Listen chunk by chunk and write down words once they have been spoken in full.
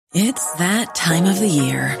It's that time of the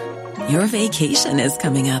year. Your vacation is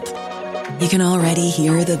coming up. You can already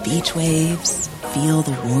hear the beach waves, feel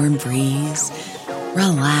the warm breeze,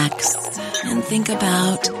 relax, and think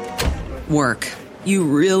about work. You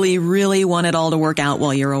really, really want it all to work out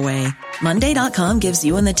while you're away. Monday.com gives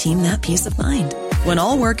you and the team that peace of mind. When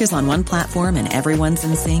all work is on one platform and everyone's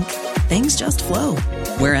in sync, things just flow.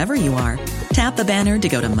 Wherever you are, tap the banner to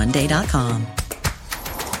go to Monday.com.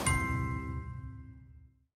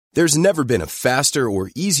 There's never been a faster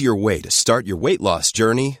or easier way to start your weight loss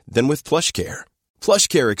journey than with PlushCare.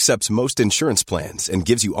 PlushCare accepts most insurance plans and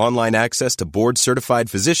gives you online access to board-certified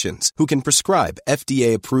physicians who can prescribe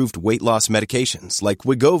FDA-approved weight loss medications like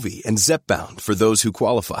Wegovy and Zepbound for those who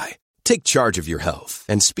qualify. Take charge of your health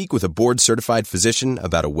and speak with a board-certified physician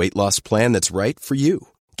about a weight loss plan that's right for you.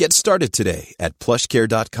 Get started today at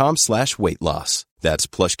plushcare.com/weight loss. That's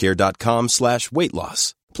plushcare.com/weight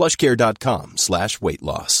loss. plushcare.com/weight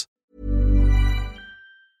loss.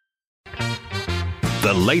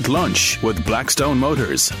 The Late Lunch with Blackstone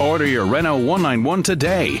Motors. Order your Renault 191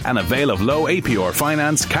 today and avail of low APR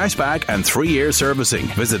finance, cashback and 3-year servicing.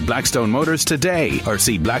 Visit Blackstone Motors today or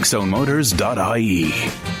see blackstonemotors.ie.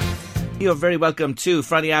 You're very welcome to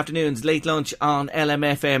Friday afternoon's Late Lunch on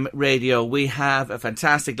LMFM Radio. We have a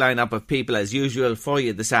fantastic lineup of people as usual for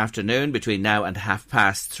you this afternoon between now and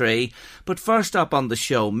 3:30. But first up on the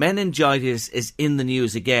show, meningitis is in the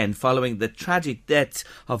news again following the tragic deaths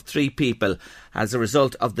of 3 people as a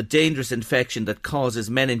result of the dangerous infection that causes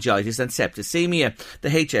meningitis and septicemia.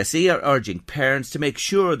 The HSE are urging parents to make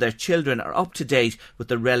sure their children are up to date with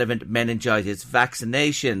the relevant meningitis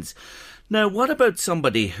vaccinations. Now, what about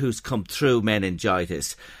somebody who's come through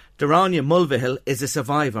meningitis? Dorania Mulvihill is a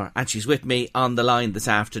survivor and she's with me on the line this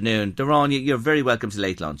afternoon. Dorania, you're very welcome to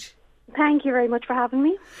Late Lunch. Thank you very much for having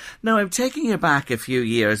me. Now, I'm taking you back a few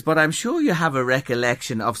years, but I'm sure you have a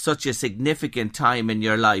recollection of such a significant time in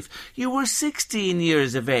your life. You were 16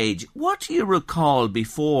 years of age. What do you recall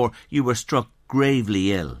before you were struck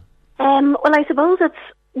gravely ill? Well, I suppose it's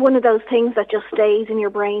one of those things that just stays in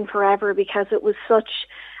your brain forever because it was such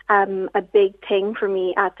a big thing for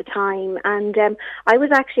me at the time. And I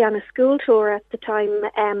was actually on a school tour at the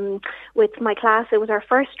time with my class. It was our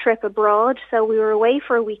first trip abroad, so we were away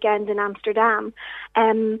for a weekend in Amsterdam.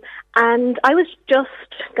 And I was just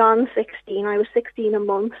gone 16. I was 16 a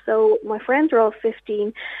month, so my friends were all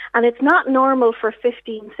 15. And it's not normal for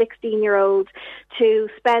 15, 16-year-olds to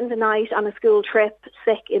spend the night on a school trip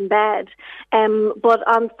sick in bed. But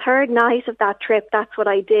on the third night of that trip, that's what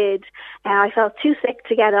I did. I felt too sick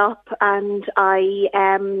to get up, and I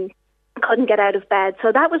couldn't get out of bed.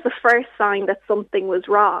 So that was the first sign that something was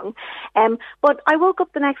wrong. But I woke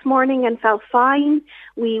up the next morning and felt fine.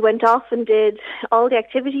 We went off and did all the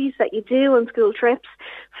activities that you do on school trips,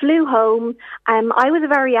 flew home. I was a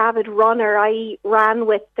very avid runner. I ran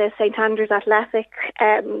with the St Andrews Athletic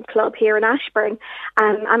Club here in Ashbourne,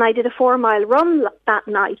 and I did a 4-mile run that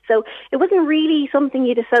night. So it wasn't really something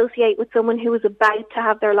you'd associate with someone who was about to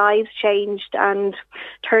have their lives changed and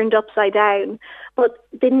turned upside down. But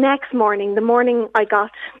the next morning, the morning I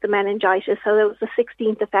got the meningitis, so it was the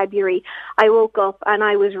 16th of February, I woke up and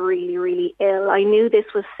I was really, really ill. I knew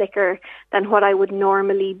this was sicker than what I would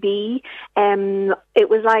normally be. It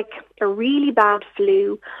was like a really bad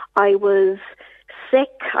flu. I was sick,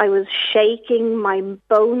 I was shaking, my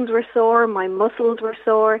bones were sore, my muscles were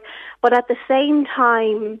sore, but at the same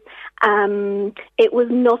time, it was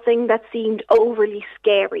nothing that seemed overly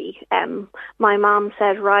scary. My mom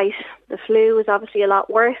said, right, the flu is obviously a lot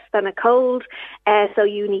worse than a cold, so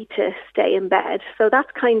you need to stay in bed. So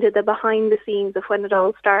that's kind of the behind the scenes of when it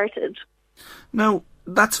all started. No,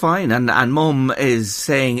 that's fine, and Mum is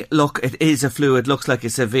saying, look, it is a flu, it looks like a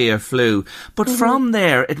severe flu, but from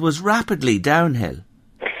there it was rapidly downhill.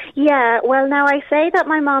 Yeah, well, now I say that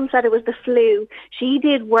my mom said it was the flu. She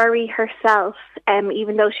did worry herself,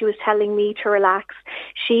 even though she was telling me to relax.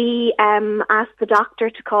 She asked the doctor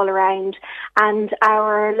to call around, and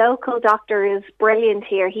our local doctor is brilliant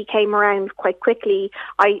here. He came around quite quickly.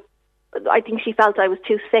 I think she felt I was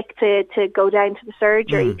too sick to go down to the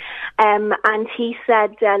surgery. And he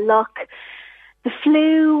said, look, the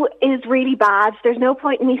flu is really bad. There's no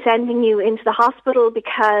point in me sending you into the hospital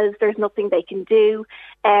because there's nothing they can do.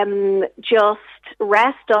 Just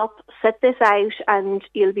rest up, sit this out, and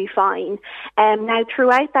you'll be fine. Now,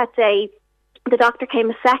 throughout that day, the doctor came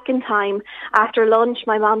a second time. After lunch,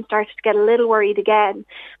 my mom started to get a little worried again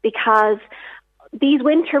because these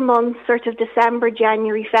winter months, sort of December,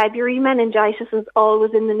 January, February, meningitis is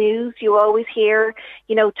always in the news. You always hear,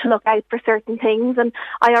 to look out for certain things. And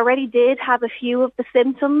I already did have a few of the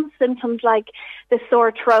symptoms like the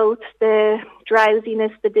sore throat, the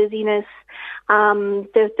drowsiness, the dizziness,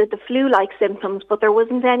 the flu-like symptoms, but there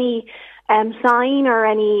wasn't any sign or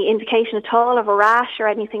any indication at all of a rash or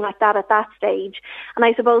anything like that at that stage. And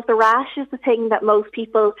I suppose the rash is the thing that most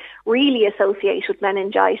people really associate with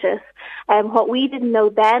meningitis. What we didn't know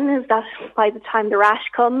then is that by the time the rash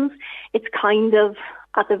comes, it's kind of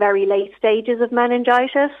at the very late stages of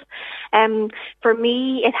meningitis. For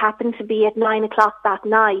me, it happened to be at 9 o'clock that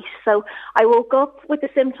night. So I woke up with the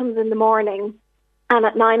symptoms in the morning, and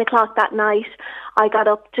at 9 o'clock that night, I got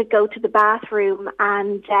up to go to the bathroom,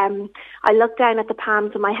 and I looked down at the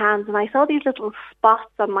palms of my hands and I saw these little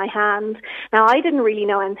spots on my hand. Now, I didn't really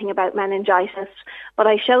know anything about meningitis, but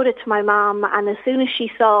I showed it to my mum, and as soon as she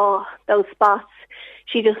saw those spots,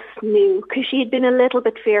 she just knew, because she had been a little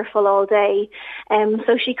bit fearful all day.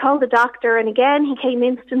 So she called the doctor, and again, he came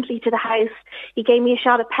instantly to the house. He gave me a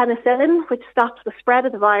shot of penicillin, which stops the spread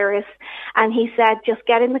of the virus, and he said, just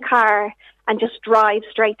get in the car and just drive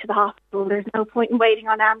straight to the hospital. There's no point in waiting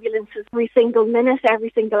on ambulances. Every single minute,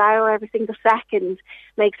 every single hour, every single second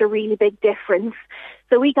makes a really big difference.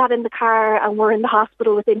 So we got in the car and were in the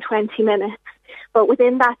hospital within 20 minutes. But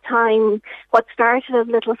within that time, what started as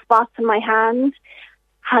little spots in my hand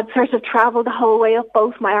had sort of travelled the whole way up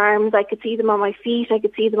both my arms. I could see them on my feet, I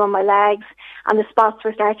could see them on my legs, and the spots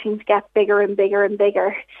were starting to get bigger and bigger and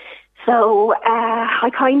bigger. So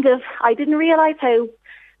I didn't realise how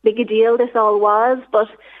big a deal this all was, but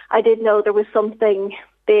I did know there was something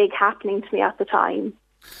big happening to me at the time.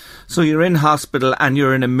 So you're in hospital and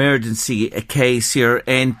you're an emergency case. You're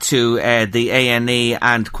into the A&E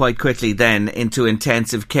and quite quickly then into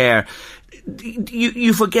intensive care.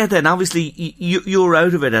 You forget then, obviously, you're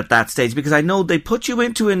out of it at that stage, because I know they put you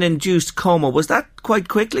into an induced coma. Was that quite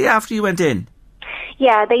quickly after you went in?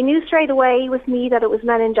 Yeah, they knew straight away with me that it was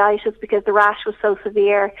meningitis because the rash was so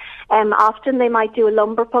severe. Often they might do a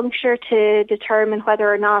lumbar puncture to determine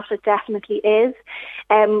whether or not it definitely is.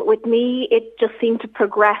 With me, it just seemed to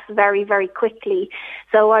progress very, very quickly.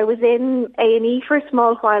 So I was in A&E for a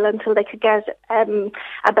small while until they could get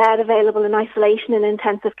a bed available in isolation in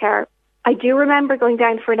intensive care. I do remember going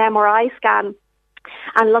down for an MRI scan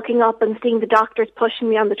and looking up and seeing the doctors pushing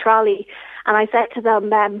me on the trolley. And I said to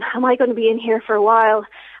them, am I going to be in here for a while?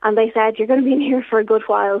 And they said, you're going to be in here for a good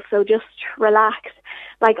while, so just relax.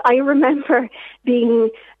 Like, I remember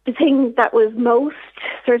being the thing that was most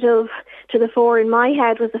sort of to the fore in my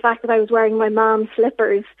head was the fact that I was wearing my mom's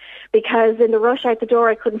slippers, because in the rush out the door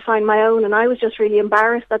I couldn't find my own, and I was just really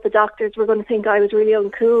embarrassed that the doctors were going to think I was really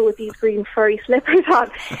uncool with these green furry slippers on.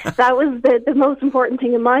 That was the most important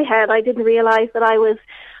thing in my head. I didn't realise that I was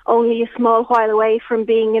only a small while away from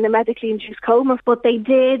being in a medically induced coma, but they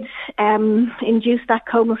did induce that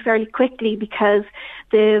coma fairly quickly because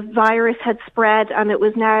the virus had spread and it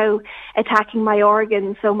was now attacking my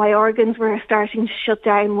organs. So my organs were starting to shut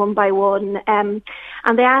down one by one. And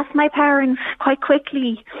they asked my parents quite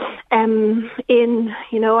quickly, I'd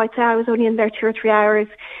say I was only in there 2 or 3 hours.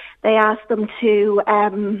 They asked them to,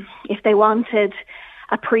 if they wanted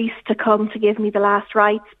a priest to come to give me the last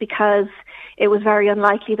rites, because it was very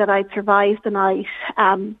unlikely that I'd survive the night.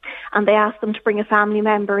 And they asked them to bring a family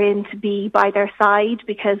member in to be by their side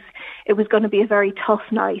because it was going to be a very tough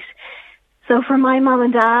night. So for my mum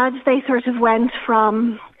and dad, they sort of went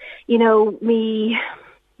from, me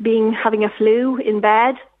having a flu in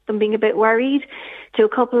bed, them being a bit worried, to a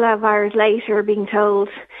couple of hours later being told,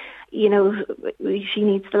 she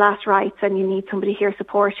needs the last rites and you need somebody here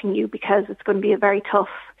supporting you because it's going to be a very tough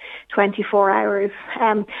 24 hours.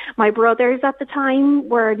 My brothers at the time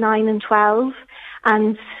were 9 and 12,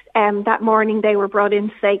 and that morning they were brought in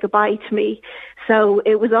to say goodbye to me. So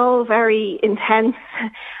it was all very intense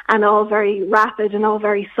and all very rapid and all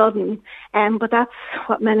very sudden. But that's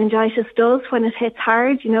what meningitis does when it hits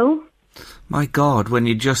hard, My God, when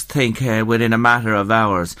you just think within a matter of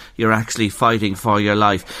hours, you're actually fighting for your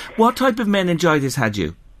life. What type of meningitis had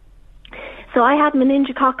you? So I had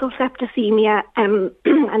meningococcal septicemia, and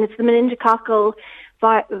it's the meningococcal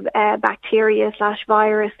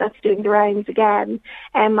bacteria/virus that's doing the rounds again.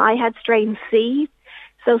 I had strain C.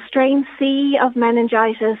 So strain C of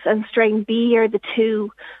meningitis and strain B are the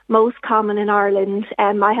two most common in Ireland.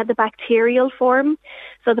 I had the bacterial form.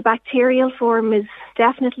 So the bacterial form is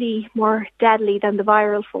definitely more deadly than the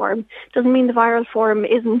viral form. Doesn't mean the viral form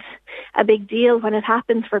isn't a big deal when it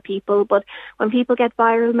happens for people, but when people get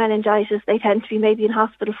viral meningitis, they tend to be maybe in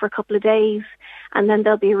hospital for a couple of days and then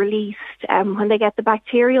they'll be released. When they get the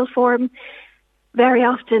bacterial form, very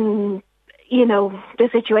often, you know, the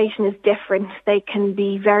situation is different. They can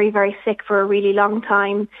be very, very sick for a really long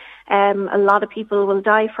time. A lot of people will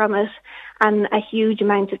die from it, and a huge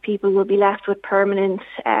amount of people will be left with permanent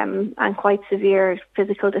and quite severe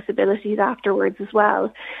physical disabilities afterwards as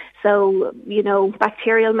well. So, you know,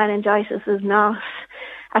 bacterial meningitis is not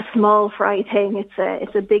a small fry thing.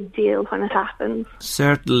 It's a big deal when it happens.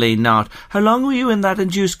 Certainly not. How long were you in that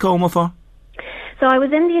induced coma for? So I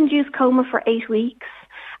was in the induced coma for 8 weeks.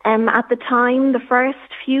 At the time, the first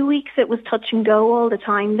few weeks, it was touch and go all the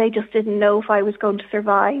time. They just didn't know if I was going to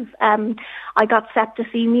survive. I got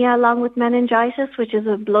septicemia along with meningitis, which is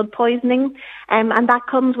a blood poisoning, and that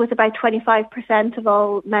comes with about 25% of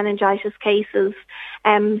all meningitis cases.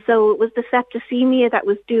 So it was the septicemia that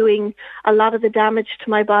was doing a lot of the damage to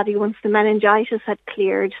my body once the meningitis had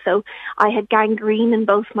cleared. So I had gangrene in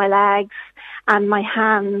both my legs and my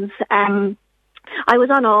hands. I was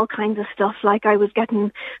on all kinds of stuff, like I was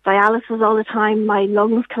getting dialysis all the time, my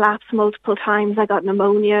lungs collapsed multiple times, I got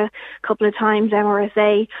pneumonia a couple of times,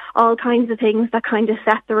 MRSA, all kinds of things that kind of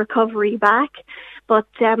set the recovery back. But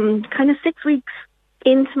kind of 6 weeks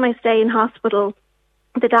into my stay in hospital,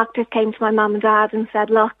 the doctors came to my mum and dad and said,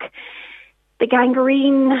 look, the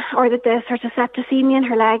gangrene or the sort of septicemia in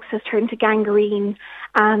her legs has turned to gangrene,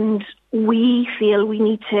 and we feel we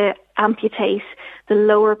need to amputate the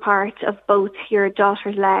lower part of both your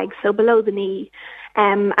daughter's legs, so below the knee.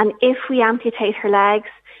 And if we amputate her legs,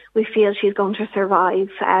 we feel she's going to survive.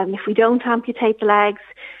 If we don't amputate the legs,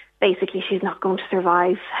 basically she's not going to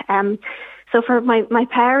survive. So for my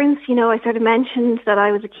parents, you know, I sort of mentioned that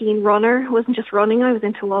I was a keen runner. I wasn't just running, I was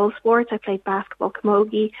into all sports. I played basketball,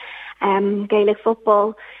 camogie, Gaelic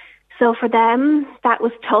football. So for them, that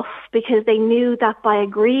was tough because they knew that by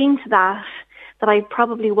agreeing to that I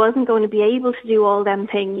probably wasn't going to be able to do all them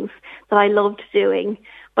things that I loved doing.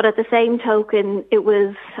 But at the same token, it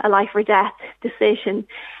was a life or death decision.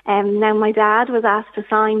 Now my dad was asked to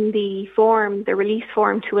sign the release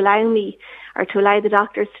form to allow me, or to allow the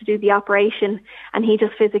doctors to do the operation, and he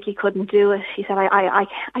just physically couldn't do it. He said, I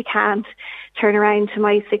can't turn around to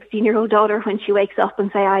my 16-year-old daughter when she wakes up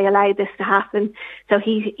and say, I allowed this to happen. So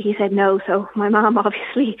he said no. So my mom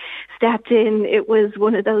obviously stepped in. It was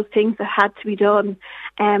one of those things that had to be done.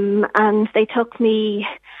 And they took me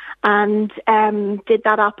and did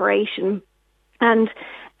that operation. And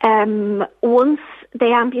once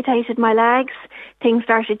they amputated my legs, things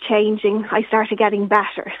started changing. I started getting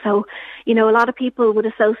better. So, you know, a lot of people would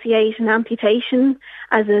associate an amputation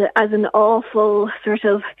as an awful sort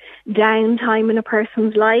of downtime in a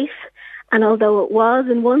person's life. And although it was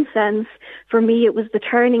in one sense, for me it was the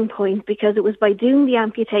turning point, because it was by doing the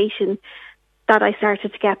amputation that I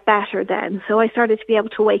started to get better then. So I started to be able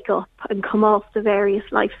to wake up and come off the various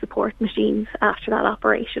life support machines after that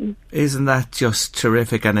operation. Isn't that just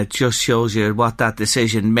terrific? And it just shows you what that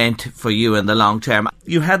decision meant for you in the long term.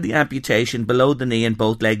 You had the amputation below the knee in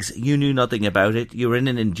both legs. You knew nothing about it. You were in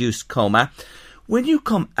an induced coma. When you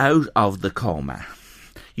come out of the coma,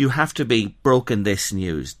 you have to be broken this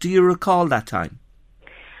news. Do you recall that time?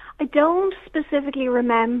 I don't specifically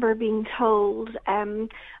remember being told.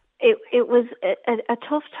 It was a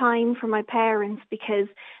tough time for my parents because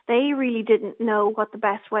they really didn't know what the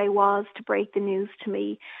best way was to break the news to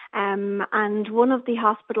me. And one of the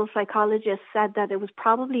hospital psychologists said that it was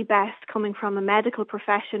probably best coming from a medical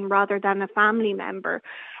profession rather than a family member.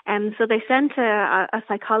 So they sent a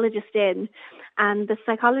psychologist in, and the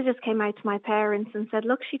psychologist came out to my parents and said,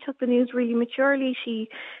 look, she took the news really maturely.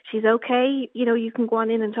 She's okay. You know, you can go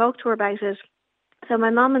on in and talk to her about it. So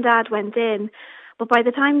my mum and dad went in. But by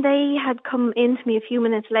the time they had come in to me a few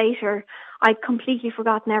minutes later, I'd completely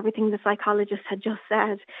forgotten everything the psychologist had just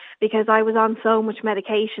said, because I was on so much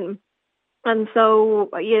medication. And so,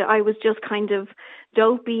 you know, I was just kind of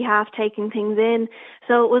dopey, half taking things in.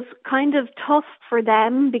 So it was kind of tough for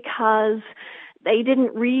them because they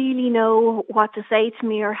didn't really know what to say to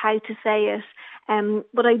me or how to say it.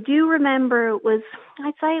 But I do remember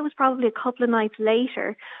I'd say it was probably a couple of nights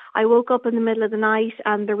later. I woke up in the middle of the night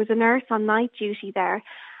and there was a nurse on night duty there.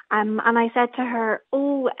 And I said to her,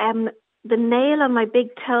 the nail on my big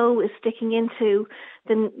toe is sticking into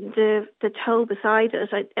the toe beside it.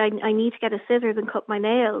 I need to get a scissors and cut my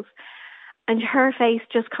nails. And her face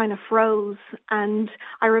just kind of froze. And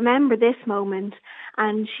I remember this moment.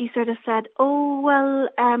 And she sort of said,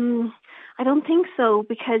 I don't think so,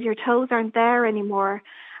 because your toes aren't there anymore.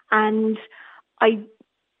 And I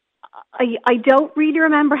don't really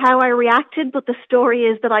remember how I reacted, but the story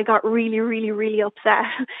is that I got really, really, really upset.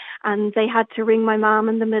 And they had to ring my mum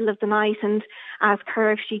in the middle of the night and ask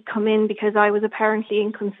her if she'd come in because I was apparently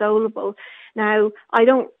inconsolable. Now, I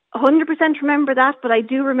don't 100% remember that, but I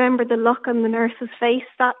do remember the look on the nurse's face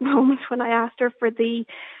that moment when I asked her for the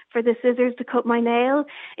scissors to cut my nail.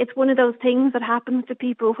 It's one of those things that happens to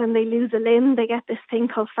people when they lose a limb. They get this thing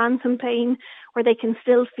called phantom pain where they can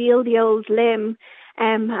still feel the old limb,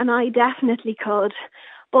 and I definitely could.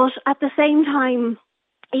 But at the same time,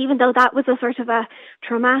 even though that was a sort of a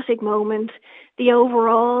traumatic moment, the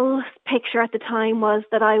overall picture at the time was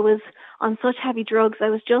that I was on such heavy drugs. I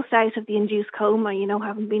was just out of the induced coma,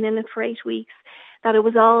 having been in it for 8 weeks, that it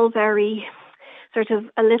was all very sort of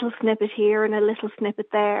a little snippet here and a little snippet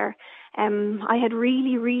there. I had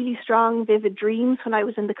really, really strong, vivid dreams when I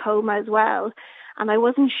was in the coma as well. And I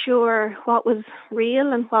wasn't sure what was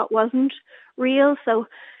real and what wasn't real. So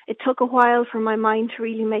it took a while for my mind to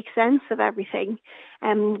really make sense of everything.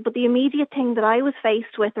 But the immediate thing that I was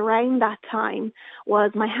faced with around that time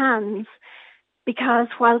was my hands. Because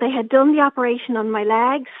while they had done the operation on my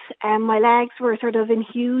legs were sort of in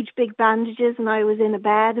huge, big bandages, and I was in a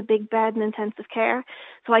big bed in intensive care,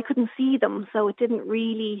 so I couldn't see them, so it didn't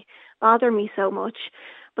really bother me so much.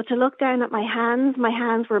 But to look down at my hands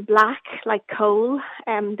were black, like coal,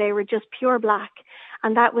 they were just pure black.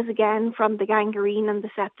 And that was again from the gangrene and the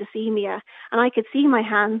septicemia. And I could see my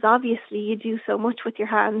hands. Obviously, you do so much with your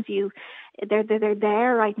hands. They're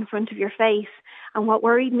there right in front of your face. And what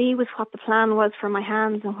worried me was what the plan was for my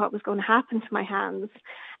hands and what was going to happen to my hands.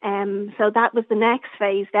 So that was the next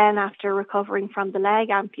phase then after recovering from the leg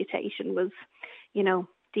amputation was,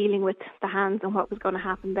 dealing with the hands and what was going to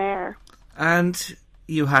happen there. And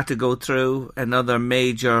you had to go through another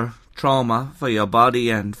major trauma for your body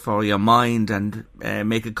and for your mind and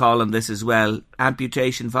make a call on this as well.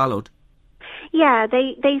 Amputation followed. Yeah,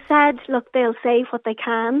 they said, look, they'll save what they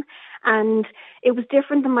can. And it was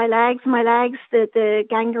different than my legs. My legs, the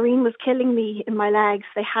gangrene was killing me in my legs.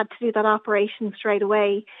 They had to do that operation straight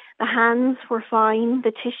away. The hands were fine.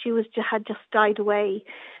 The tissue had just died away.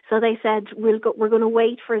 So they said, we're going to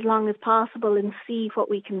wait for as long as possible and see what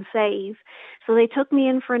we can save. So they took me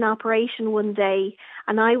in for an operation one day,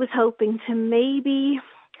 and I was hoping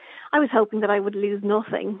that I would lose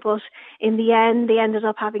nothing. But in the end, they ended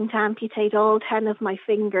up having to amputate all 10 of my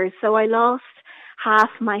fingers. So I lost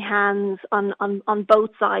half my hands on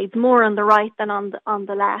both sides, more on the right than on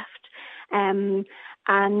the left. And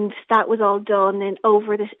that was all done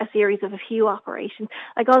over a series of a few operations.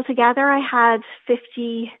 Like altogether, I had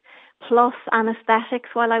 50 plus anaesthetics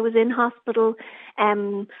while I was in hospital.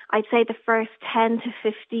 I'd say the first 10 to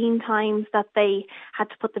 15 times that they had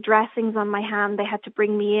to put the dressings on my hand, they had to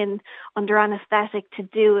bring me in under anaesthetic to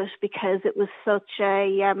do it because it was such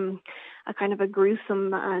a kind of a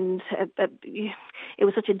gruesome and it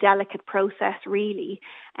was such a delicate process, really.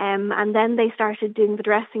 And then they started doing the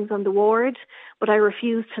dressings on the ward, but I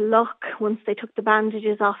refused to look. Once they took the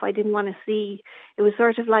bandages off, I didn't want to see. It was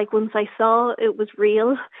sort of like once I saw it was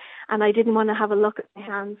real, and I didn't want to have a look at my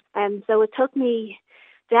hands. So it took me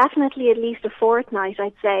definitely at least a fortnight,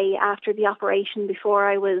 I'd say, after the operation before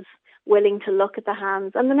I was willing to look at the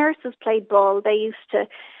hands. And the nurses played ball. They used to,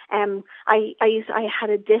 I had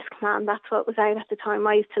a Discman, that's what was out at the time.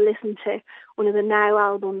 I used to listen to one of the Now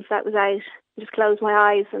albums that was out, just close my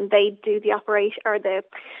eyes, and they'd do the operation or the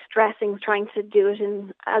dressings, trying to do it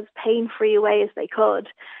in as pain-free a way as they could.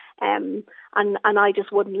 And I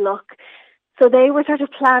just wouldn't look. So they were sort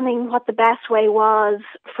of planning what the best way was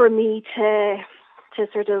for me to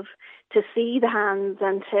see the hands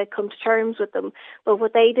and to come to terms with them. But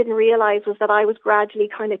what they didn't realise was that I was gradually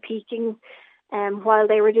kind of peaking while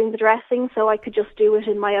they were doing the dressing, so I could just do it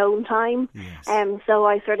in my own time. Yes. So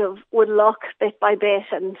I sort of would look bit by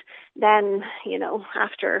bit, and then,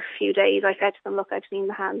 after a few days I said to them, look, I've seen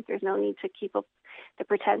the hands, there's no need to keep up the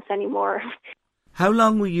pretense anymore. How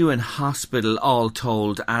long were you in hospital all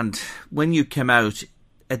told, and when you came out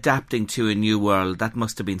adapting to a new world, that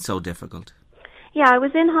must have been so difficult? Yeah, I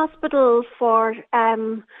was in hospital for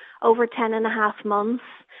over 10.5 months.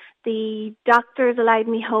 The doctors allowed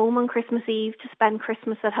me home on Christmas Eve to spend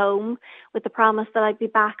Christmas at home with the promise that I'd be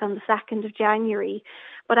back on the 2nd of January.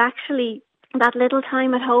 But actually, that little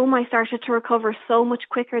time at home, I started to recover so much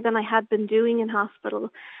quicker than I had been doing in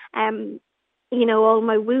hospital. All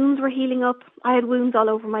my wounds were healing up. I had wounds all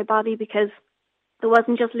over my body because it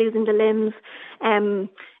wasn't just losing the limbs.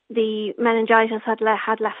 The meningitis had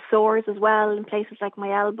left sores as well in places like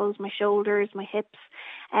my elbows, my shoulders, my hips.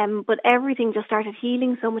 But everything just started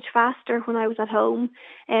healing so much faster when I was at home.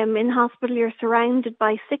 In hospital, you're surrounded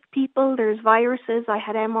by sick people. There's viruses. I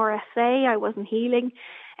had MRSA. I wasn't healing.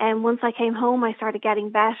 And once I came home, I started getting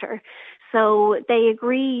better. So they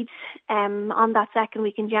agreed on that second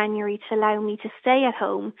week in January to allow me to stay at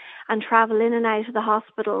home and travel in and out of the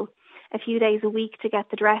hospital a few days a week to get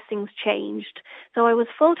the dressings changed. So I was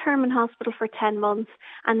full term in hospital for 10 months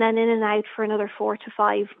and then in and out for another 4 to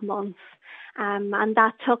 5 months. And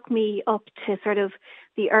that took me up to sort of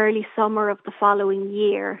the early summer of the following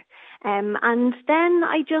year. And then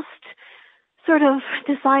I just sort of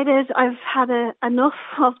decided I've had enough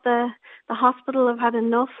of the hospital. I've had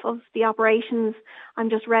enough of the operations. I'm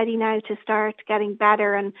just ready now to start getting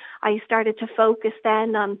better. And I started to focus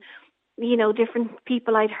then on, different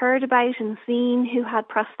people I'd heard about and seen who had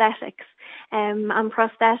prosthetics. And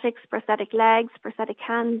prosthetic legs, prosthetic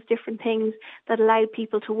hands, different things that allowed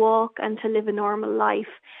people to walk and to live a normal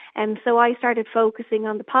life. And so I started focusing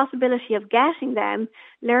on the possibility of getting them,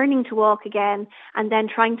 learning to walk again, and then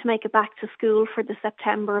trying to make it back to school for the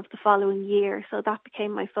September of the following year. So that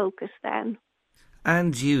became my focus then.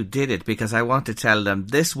 And you did it, because I want to tell them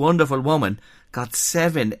this wonderful woman got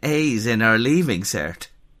 7 A's in her leaving cert.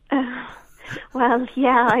 Well,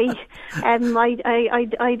 yeah,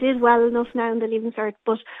 I did well enough now in the Leaving Cert,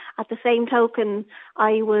 but at the same token,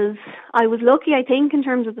 I was lucky, I think, in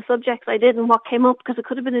terms of the subjects I did and what came up, because it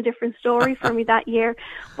could have been a different story for me that year.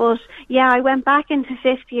 But yeah, I went back into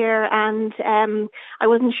 5th year, and I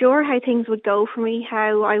wasn't sure how things would go for me,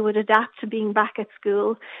 how I would adapt to being back at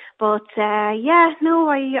school. But I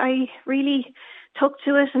really took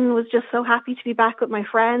to it and was just so happy to be back with my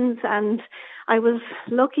friends. And I was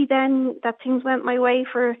lucky then that things went my way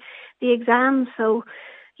for the exams. So,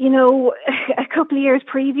 a couple of years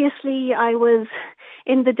previously, I was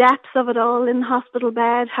in the depths of it all in the hospital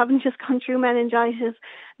bed, having just gone through meningitis,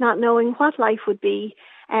 not knowing what life would be.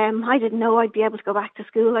 I didn't know I'd be able to go back to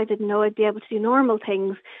school. I didn't know I'd be able to do normal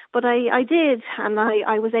things, but I did, and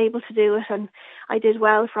I was able to do it, and I did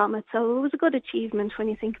well from it. So it was a good achievement when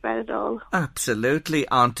you think about it all. Absolutely.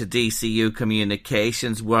 On to DCU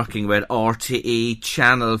Communications, working with RTE,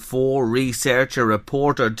 Channel 4, researcher,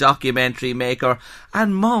 reporter, documentary maker,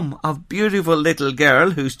 and mum of beautiful little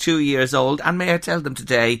girl who's 2 years old. And may I tell them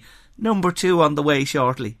today, number 2 on the way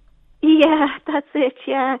shortly. Yeah, that's it,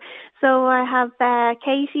 yeah. So I have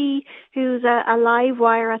Katie, who's a live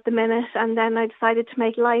wire at the minute, and then I decided to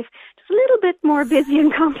make life just a little bit more busy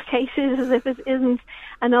and complicated, as if it isn't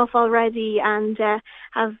enough already, and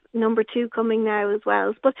have number 2 coming now as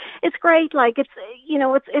well. But it's great,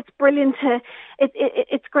 it's brilliant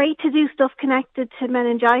it's great to do stuff connected to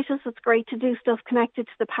meningitis. It's great to do stuff connected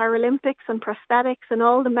to the Paralympics and prosthetics and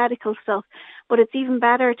all the medical stuff. But it's even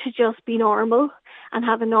better to just be normal and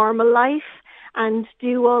have a normal life and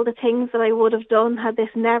do all the things that I would have done had this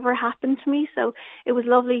never happened to me. So it was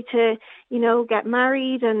lovely to, get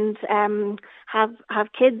married and have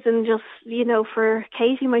kids, and just, for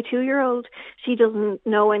Katie, my 2-year-old, she doesn't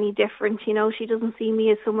know any different. She doesn't see me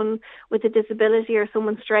as someone with a disability or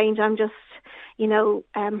someone strange. I'm just,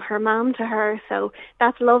 her mum to her. So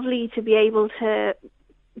that's lovely to be able to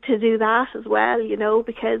do that as well,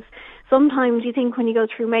 because sometimes you think when you go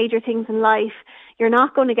through major things in life, you're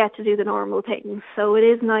not going to get to do the normal things. So it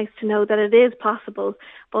is nice to know that it is possible,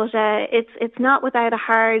 but it's not without a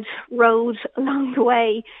hard road along the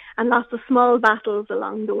way and lots of small battles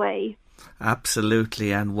along the way.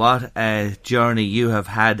 Absolutely, and what a journey you have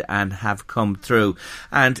had and have come through.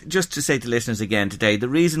 And just to say to listeners again today, the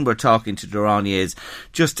reason we're talking to Doráine is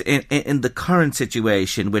just in the current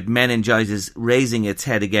situation with meningitis raising its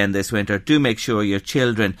head again this winter. Do make sure your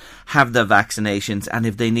children have their vaccinations, and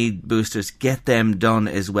if they need boosters, get them done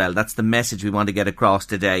as well. That's the message we want to get across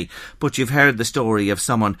today. But you've heard the story of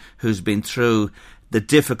someone who's been through the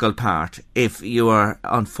difficult part. If you are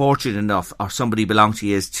unfortunate enough, or somebody belonging to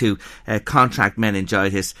you is to contract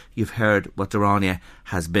meningitis, you've heard what Doráine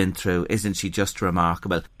has been through. Isn't she just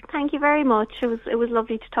remarkable? Thank you very much. It was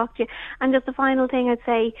lovely to talk to you. And just the final thing I'd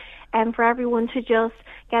say, for everyone to just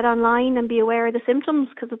get online and be aware of the symptoms,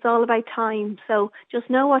 because it's all about time. So just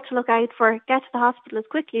know what to look out for. Get to the hospital as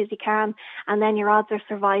quickly as you can, and then your odds of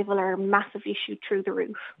survival are massively shoot through the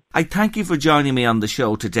roof. I thank you for joining me on the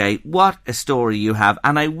show today. What a story you have,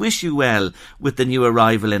 and I wish you well with the new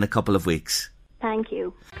arrival in a couple of weeks. Thank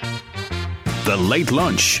you. The Late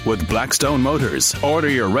Lunch with Blackstone Motors. Order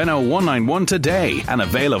your Renault 191 today and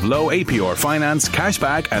avail of low APR finance,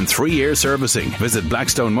 cashback and 3-year servicing. Visit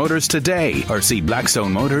Blackstone Motors today or see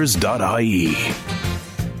blackstonemotors.ie.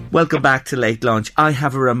 Welcome back to Late Lunch. I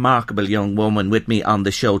have a remarkable young woman with me on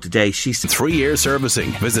the show today. She's 3-year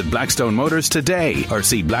servicing. Visit Blackstone Motors today or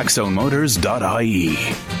see blackstonemotors.ie.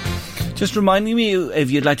 Just reminding me,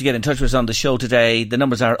 if you'd like to get in touch with us on the show today, the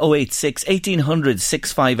numbers are 086 1800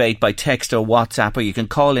 658 by text or WhatsApp, or you can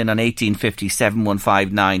call in on 1850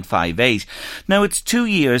 715 958. Now, it's 2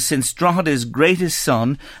 years since Drogheda's greatest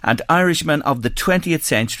son and Irishman of the 20th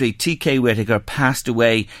century, T.K. Whittaker, passed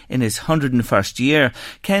away in his 101st year.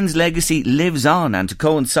 Ken's legacy lives on, and to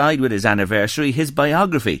coincide with his anniversary, his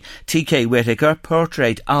biography, T.K. Whittaker,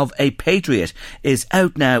 Portrait of a Patriot, is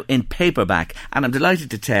out now in paperback, and I'm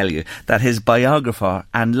delighted to tell you that his biographer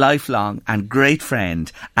and lifelong and great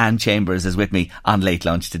friend Anne Chambers is with me on Late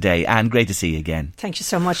Lunch today. Anne, great to see you again. Thank you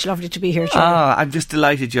so much. Lovely to be here, Jerry. I'm just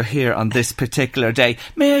delighted you're here on this particular day.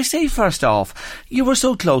 May I say first off, you were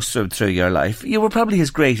so close to him through your life. You were probably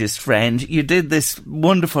his greatest friend. You did this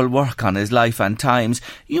wonderful work on his life and times.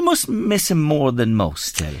 You must miss him more than most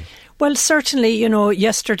still. Well, certainly,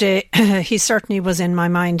 yesterday he certainly was in my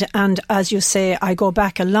mind. And as you say, I go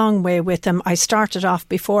back a long way with him. I started off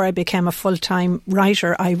before I became a full-time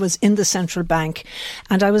writer. I was in the Central Bank,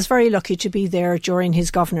 and I was very lucky to be there during his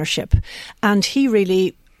governorship. And he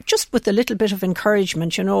really, just with a little bit of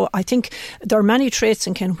encouragement, I think there are many traits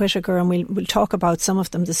in Ken Whittaker, and we'll talk about some of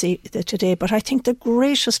them today, but I think the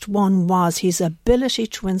greatest one was his ability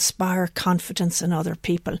to inspire confidence in other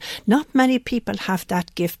people. Not many people have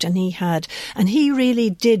that gift, and he had. And he really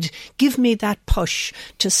did give me that push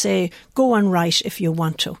to say, go and write if you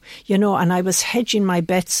want to. And I was hedging my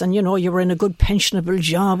bets, and, you were in a good pensionable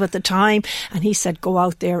job at the time, and he said, go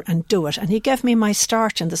out there and do it. And he gave me my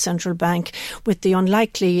start in the Central Bank with the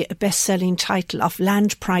unlikely best-selling title of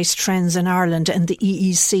Land Price Trends in Ireland and the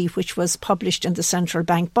EEC, which was published in the Central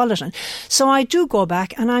Bank Bulletin. So I do go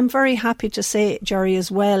back, and I'm very happy to say, Jerry, as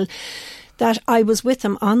well, that I was with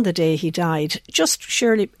him on the day he died, just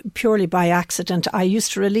purely by accident. I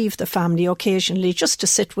used to relieve the family occasionally just to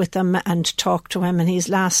sit with him and talk to him in his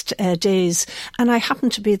last days. And I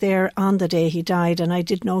happened to be there on the day he died, and I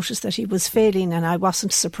did notice that he was failing, and I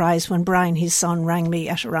wasn't surprised when Brian, his son, rang me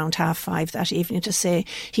at around 5:30 that evening to say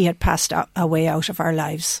he had passed away out of our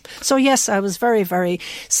lives. So yes, I was very, very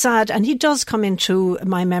sad, and he does come into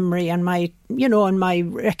my memory and my and my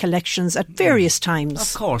recollections at various times.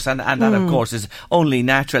 Of course, and that of course is only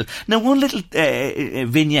natural. Now, one little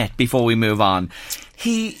vignette before we move on.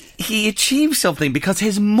 He achieved something because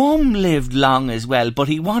his mum lived long as well, but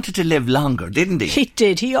he wanted to live longer, didn't he? He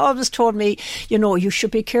did. He always told me, you should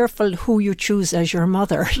be careful who you choose as your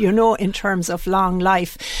mother, in terms of long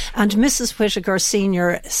life. And Mrs. Whittaker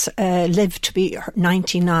Senior lived to be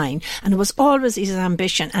 99, and it was always his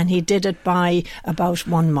ambition, and he did it by about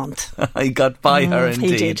 1 month. He got by her,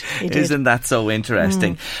 indeed. He did. Isn't that so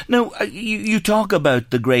interesting? Now, you talk about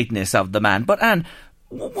the greatness of the man, but Anne,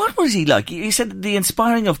 what was he like? You said the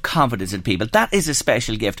inspiring of confidence in people. That is a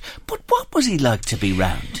special gift. But what was he like to be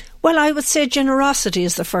round? Well, I would say generosity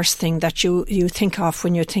is the first thing that you think of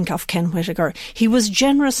when you think of Ken Whittaker. He was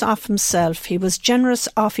generous of himself. He was generous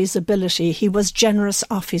of his ability. He was generous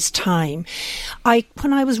of his time.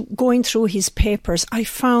 When I was going through his papers, I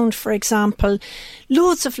found, for example,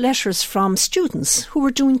 loads of letters from students who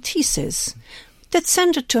were doing theses. They'd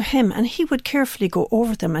send it to him, and he would carefully go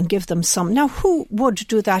over them and give them some. Now, who would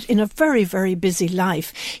do that in a very, very busy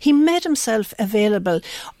life? He made himself available,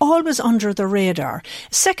 always under the radar.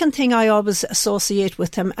 Second thing I always associate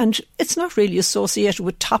with him, and it's not really associated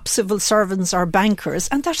with top civil servants or bankers,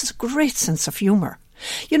 and that is a great sense of humour.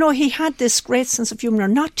 He had this great sense of humour,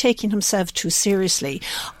 not taking himself too seriously.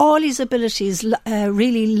 All his abilities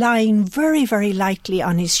really lying very, very lightly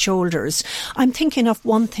on his shoulders. I'm thinking of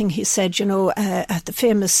one thing he said, at the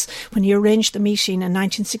famous, when he arranged the meeting in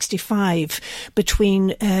 1965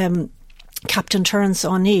 between Captain Terence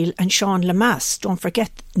O'Neill and Sean Lemass. Don't forget,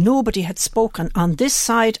 nobody had spoken on this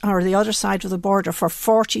side or the other side of the border for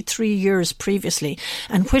 43 years previously,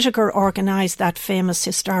 and Whittaker organised that famous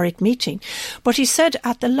historic meeting. But he said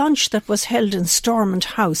at the lunch that was held in Stormont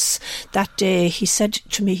House that day, he said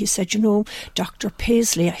to me, Dr.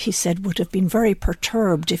 Paisley, he said, would have been very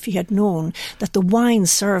perturbed if he had known that the wine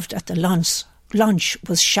served at the lunch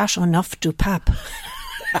was Chateauneuf du Pape.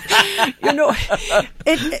 He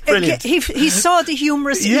saw the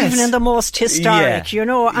humorous even in the most historic,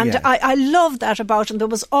 and I love that about him. There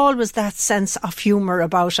was always that sense of humour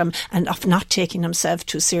about him and of not taking himself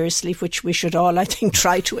too seriously, which we should all, I think,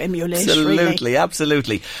 try to emulate.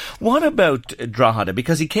 Absolutely. What about Drogheda?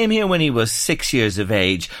 Because he came here when he was 6 years of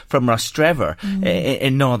age from Rostrevor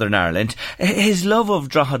in Northern Ireland. His love of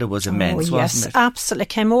Drogheda was immense, wasn't it? Yes, absolutely.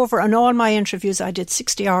 Came over, and all my interviews, I did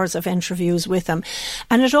 60 hours of interviews with him.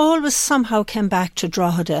 And And it always somehow came back to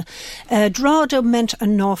Drogheda. Drogheda meant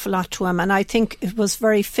an awful lot to him, and I think it was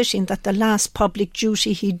very fitting that the last public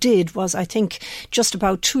duty he did was, I think, just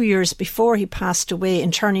about 2 years before he passed away,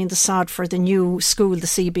 in turning the sod for the new school, the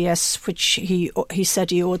CBS, which he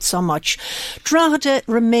said he owed so much. Drogheda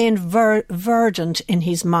remained verdant in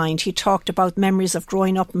his mind. He talked about memories of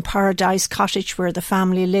growing up in Paradise Cottage, where the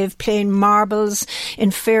family lived, playing marbles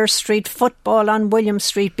in Fair Street, football on William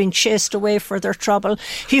Street, being chased away for their trouble.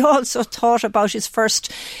 He also thought about his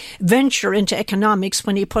first venture into economics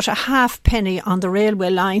when he put a halfpenny on the railway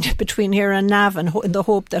line between here and Navan in the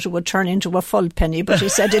hope that it would turn into a full penny, but he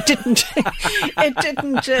said it didn't. It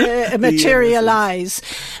didn't materialise.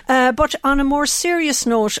 But on a more serious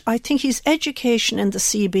note, I think his education in the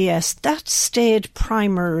CBS, that stayed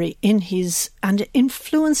primary in his and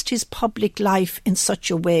influenced his public life in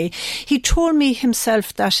such a way. He told me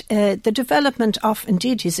himself that the development of,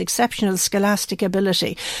 indeed, his exceptional scholastic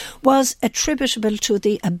ability was attributable to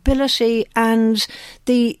the ability and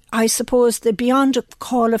the beyond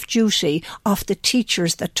call of duty of the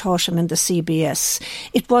teachers that taught him in the CBS.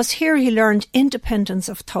 It was here he learned independence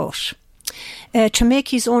of thought. To make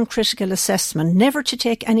his own critical assessment, never to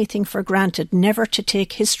take anything for granted, never to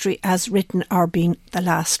take history as written or being the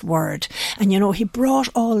last word. And, he brought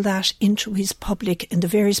all that into his in the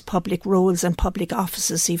various public roles and public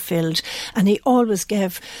offices he filled. And he always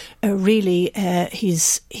gave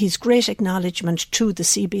his great acknowledgement to the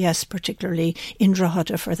CBS, particularly in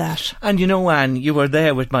Drogheda, for that. And Anne, you were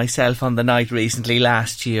there with myself on the night recently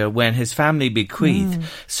last year when his family bequeathed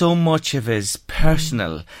so much of his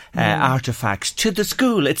personal artefacts to the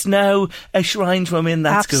school. It's now a shrine to him in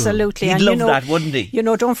that school. Absolutely. He'd love that, wouldn't he?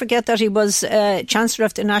 Don't forget that he was Chancellor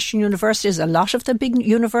of the National Universities. A lot of the big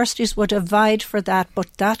universities would have vied for that, but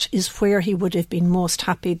that is where he would have been most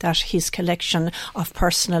happy that his collection of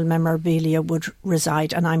personal memorabilia would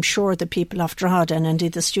reside. And I'm sure the people of Drogheda and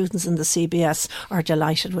indeed the students in the CBS are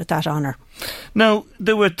delighted with that honour. Now,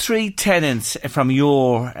 there were 3 tenets from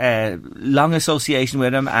your long association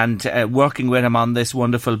with him and working with him on this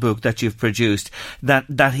wonderful book that you've produced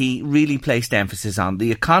that he really placed emphasis on: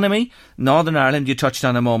 the economy, Northern Ireland, you touched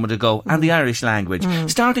on a moment ago, and the Irish language.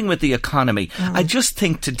 Starting with the economy, I just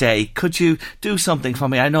think today, could you do something for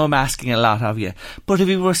me? I know I'm asking a lot of you, but if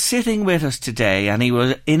he were sitting with us today and he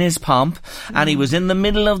was in his pomp and he was in the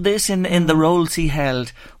middle of this in the roles he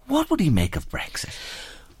held, what would he make of Brexit?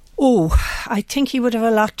 Oh, I think he would have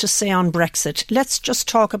a lot to say on Brexit. Let's just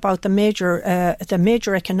talk about the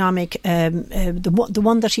major economic, the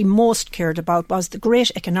one that he most cared about was the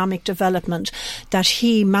great economic development that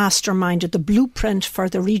he masterminded, the blueprint for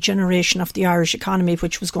the regeneration of the Irish economy,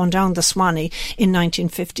 which was going down the Swanee in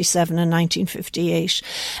 1957 and 1958,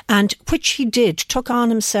 and which he took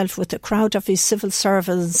on himself with a crowd of his civil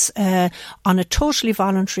servants on a totally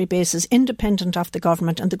voluntary basis, independent of the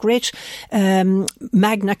government, and the great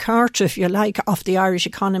Magna Carta, if you like, of the Irish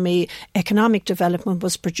economic development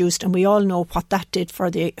was produced, and we all know what that did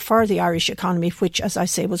for the Irish economy, which, as I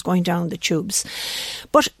say, was going down the tubes.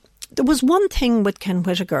 But there was one thing with Ken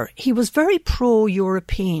Whitaker. He was very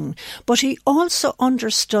pro-European, but he also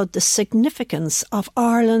understood the significance of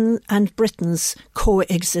Ireland and Britain's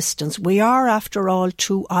coexistence. We are, after all,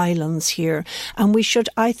 2 islands here, and we should,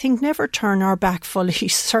 I think, never turn our back fully,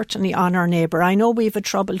 certainly, on our neighbour. I know we have a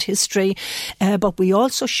troubled history, but we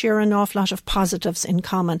also share an awful lot of positives in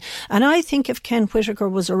common. And I think if Ken Whitaker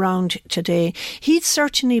was around today, he'd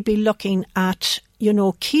certainly be looking at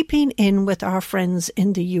keeping in with our friends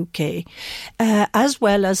in the UK, as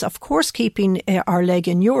well as, of course, keeping our leg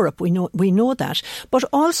in Europe. We know that. But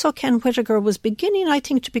also Ken Whitaker was beginning, I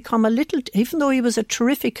think, to become a little, even though he was a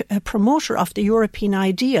terrific promoter of the European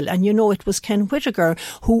ideal, and it was Ken Whitaker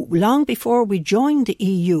who, long before we joined the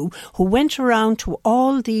EU, who went around to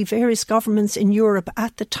all the various governments in Europe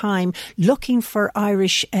at the time looking for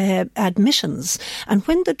Irish admissions. And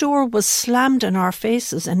when the door was slammed in our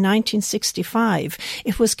faces in 1965,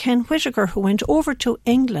 it was Ken Whitaker who went over to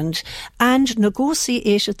England and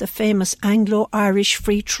negotiated the famous Anglo-Irish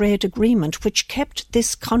Free Trade Agreement, which kept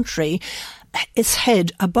this country its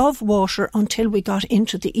head above water until we got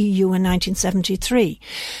into the EU in 1973.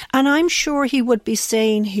 And I'm sure he would be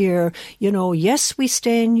saying here, yes, we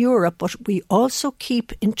stay in Europe, but we also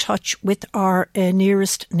keep in touch with our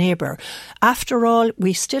nearest neighbour. After all,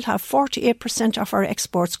 we still have 48% of our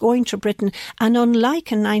exports going to Britain, and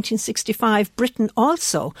unlike in 1965, Britain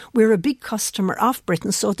also, we're a big customer of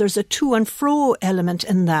Britain, so there's a to and fro element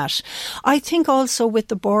in that. I think also with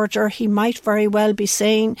the border, he might very well be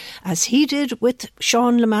saying, as he did did with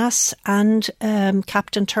Sean Lemass and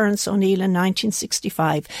Captain Terence O'Neill in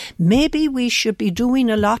 1965. Maybe we should be doing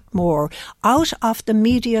a lot more out of the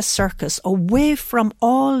media circus, away from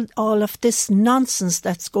all of this nonsense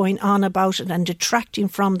that's going on about it and detracting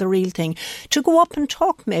from the real thing, to go up and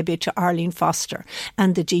talk maybe to Arlene Foster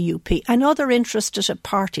and the DUP and other interested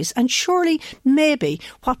parties. And surely, maybe,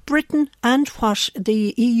 what Britain and what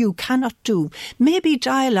the EU cannot do, maybe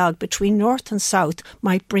dialogue between North and South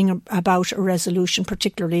might bring about a resolution,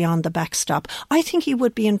 particularly on the backstop. I think he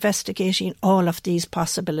would be investigating all of these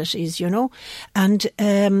possibilities, you know, and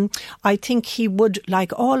I think he would,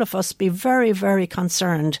 like all of us, be very, very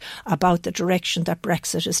concerned about the direction that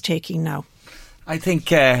Brexit is taking now. I think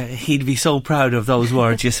he'd be so proud of those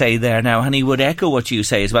words you say there now, and he would echo what you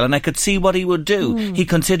say as well, and I could see what he would do. He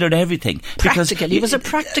considered everything. Practical. He was a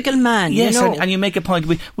practical man. Yes, you know. and you make a point.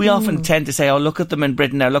 We often tend to say, oh, look at them in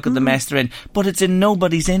Britain now, look at the mess they're in, but it's in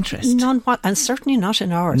nobody's interest. And certainly not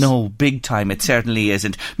in ours. No, big time, it certainly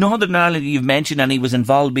isn't. Northern Ireland you've mentioned, and he was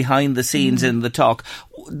involved behind the scenes in the talks.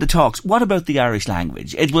 What about the Irish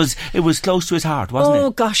language? It was close to his heart, wasn't it? Oh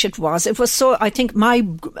gosh, it was. It was so. I think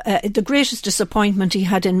the greatest disappointment he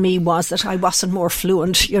had in me was that I wasn't more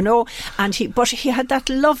fluent, you know. But he had that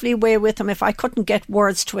lovely way with him. If I couldn't get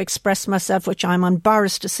words to express myself, which I'm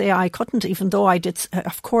embarrassed to say I couldn't, even though I did,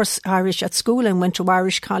 of course, Irish at school and went to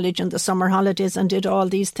Irish college in the summer holidays and did all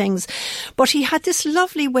these things. But he had this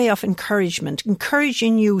lovely way of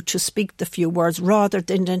encouraging you to speak the few words rather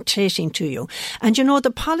than dictating to you. And you know,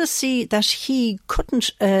 the policy that he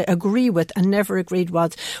couldn't agree with and never agreed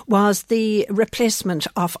was the replacement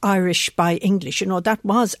of Irish by English. You know, that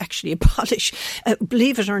was actually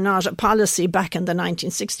believe it or not, a policy back in the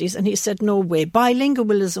 1960s. And he said, no way.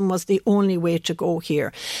 Bilingualism was the only way to go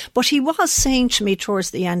here. But he was saying to me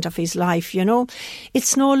towards the end of his life, you know,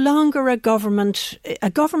 it's no longer a government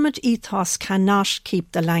ethos cannot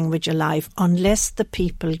keep the language alive unless the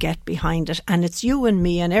people get behind it. And it's you and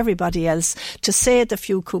me and everybody else to say the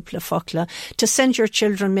few cúpla fucla, to send your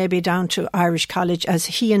children maybe down to Irish college, as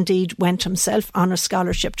he indeed went himself on a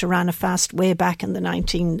scholarship to Ranafast way back in the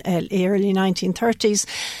early 1930s.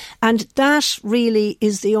 And that really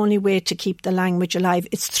is the only way to keep the language alive.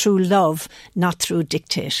 It's through love, not through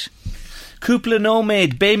dictate. Cúpla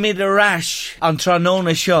nóméid, Bémid a Rash on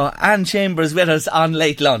Tronona Shaw. Anne Chambers with us on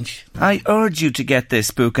Late Lunch. I urge you to get this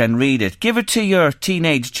book and read it. Give it to your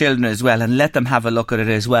teenage children as well and let them have a look at it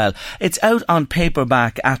as well. It's out on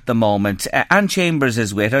paperback at the moment. Anne Chambers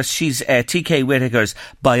is with us. She's T.K. Whittaker's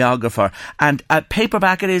biographer. And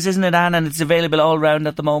paperback it is, isn't it, Anne? And it's available all round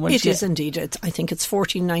at the moment? It is indeed. I think it's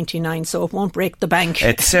 $14.99, so it won't break the bank.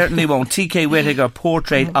 It certainly won't. T.K. Whittaker,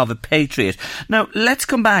 Portrait of a Patriot. Now, let's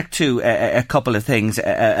come back to a couple of things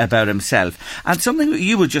about himself. And something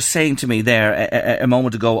you were just saying to me there a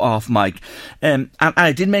moment ago off mic, and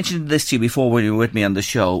I did mention this to you before when you were with me on the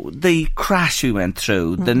show, the crash we went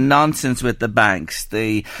through, the nonsense with the banks,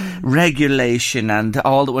 the regulation and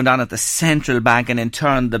all that went on at the central bank and in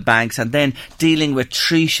turn the banks, and then dealing with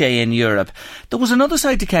Trichet in Europe. There was another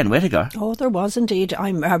side to Ken Whittaker. Oh, there was indeed.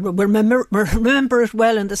 I remember it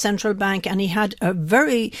well in the central bank, and he had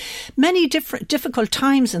many difficult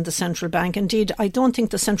times in the central bank. Indeed, I don't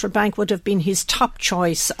think the central bank would have been his top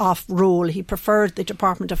choice of role. He preferred the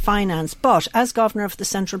Department of Finance. But as governor of the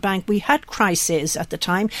central bank, we had crises at the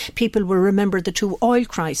time. People will remember the two oil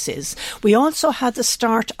crises. We also had the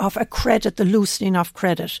start of the loosening of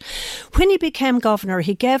credit. When he became governor,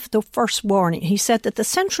 he gave the first warning. He said that the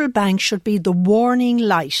central bank should be the warning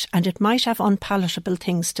light and it might have unpalatable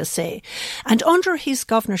things to say. And under his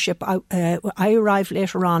governorship, I arrived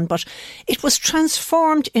later on, but it was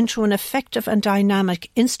transformed into an effective and dynamic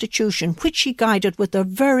institution which he guided with a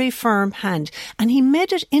very firm hand, and he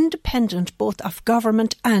made it independent both of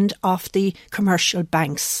government and of the commercial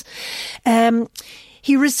banks.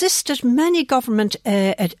 He resisted many government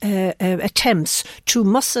attempts to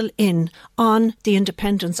muscle in on the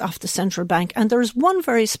independence of the central bank. And there is one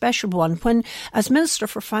very special one when, as Minister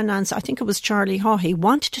for Finance, I think it was Charlie Haughey,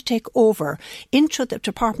 wanted to take over into the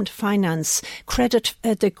Department of Finance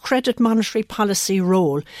the credit monetary policy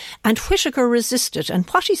role. And Whittaker resisted. And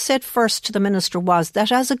what he said first to the Minister was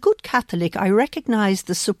that as a good Catholic, I recognise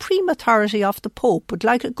the supreme authority of the Pope, but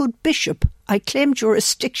like a good bishop, I claim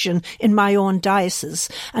jurisdiction in my own diocese.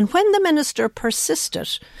 And when the minister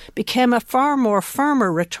persisted, became a far more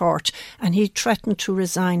firmer retort, and he threatened to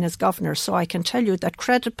resign as governor. So I can tell you that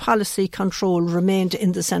credit policy control remained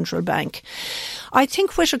in the central bank. I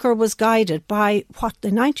think Whittaker was guided by what the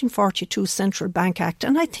 1942 Central Bank Act,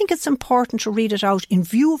 and I think it's important to read it out in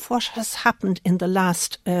view of what has happened in the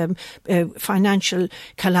last financial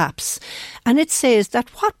collapse. And it says that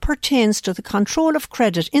what pertains to the control of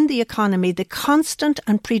credit in the economy, the constant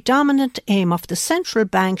and predominant aim of the central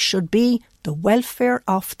bank should be the welfare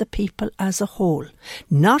of the people as a whole,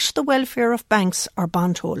 not the welfare of banks or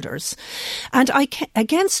bondholders. And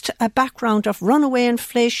against a background of runaway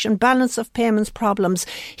inflation, balance of payments problems,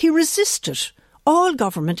 he resisted all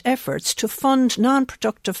government efforts to fund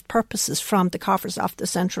non-productive purposes from the coffers of the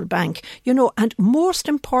central bank, and most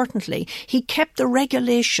importantly, he kept the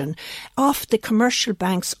regulation of the commercial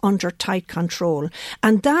banks under tight control.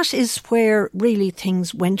 And that is where really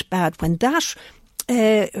things went bad, when that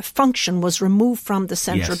function was removed from the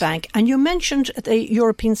central bank. And you mentioned the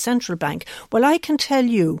European Central Bank. Well, I can tell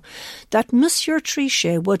you that Monsieur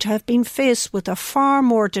Trichet would have been faced with a far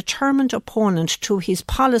more determined opponent to his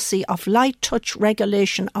policy of light touch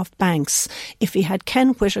regulation of banks if he had Ken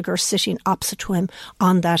Whittaker sitting opposite to him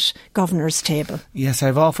on that governor's table. Yes,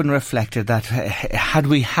 I've often reflected that had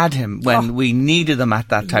we had him when we needed him at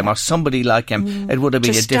that time, or somebody like him, it would have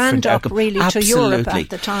been a different outcome. Really Absolutely. To Europe at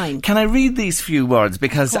the time. Can I read these few words?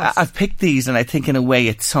 Because I've picked these, and I think in a way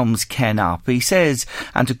it sums Ken up. He says,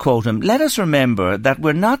 and to quote him, "Let us remember that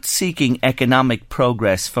we're not seeking economic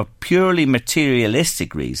progress for purely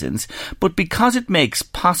materialistic reasons, but because it makes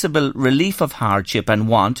possible relief of hardship and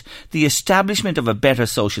want, the establishment of a better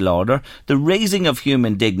social order, the raising of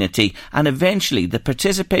human dignity, and eventually the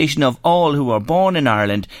participation of all who are born in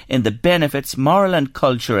Ireland in the benefits, moral and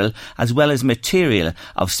cultural, as well as material,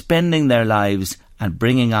 of spending their lives and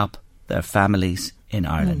bringing up their families in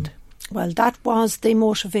Ireland." Well, that was the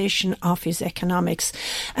motivation of his economics.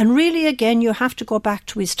 And really, again, you have to go back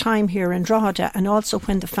to his time here in Drogheda, and also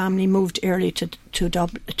when the family moved early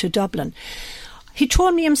to Dublin. He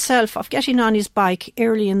told me himself of getting on his bike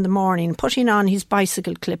early in the morning, putting on his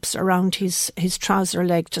bicycle clips around his trouser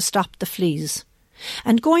leg to stop the fleas,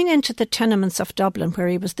 and going into the tenements of Dublin, where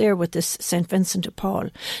he was there with this St. Vincent de Paul.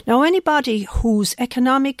 Now, anybody whose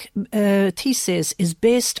economic thesis is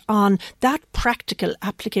based on that practical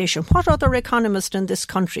application, what other economist in this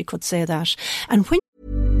country could say that? And when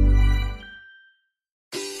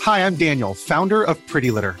Hi, I'm Daniel, founder of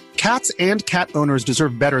Pretty Litter. Cats and cat owners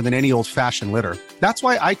deserve better than any old-fashioned litter. That's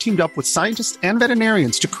why I teamed up with scientists and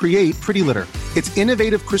veterinarians to create Pretty Litter. Its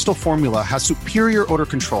innovative crystal formula has superior odor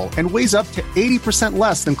control and weighs up to 80%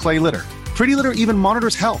 less than clay litter. Pretty Litter even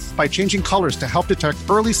monitors health by changing colors to help detect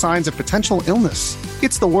early signs of potential illness.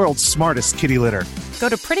 It's the world's smartest kitty litter. Go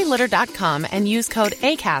to prettylitter.com and use code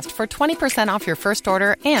ACAST for 20% off your first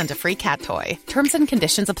order and a free cat toy. Terms and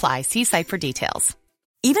conditions apply. See site for details.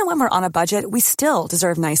 Even when we're on a budget, we still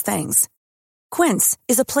deserve nice things. Quince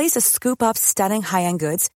is a place to scoop up stunning high-end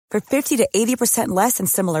goods for 50 to 80% less than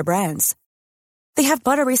similar brands. They have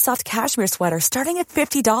buttery soft cashmere sweaters starting at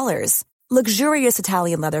 $50, luxurious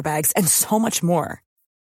Italian leather bags, and so much more.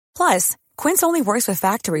 Plus, Quince only works with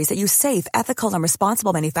factories that use safe, ethical, and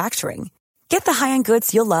responsible manufacturing. Get the high-end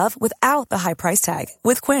goods you'll love without the high price tag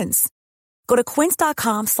with Quince. Go to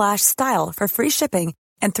quince.com/style for free shipping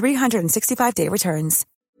and 365-day returns.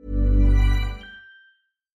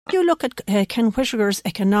 You look at Ken Whittaker's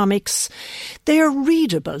economics, they're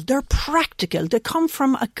readable, they're practical, they come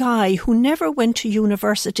from a guy who never went to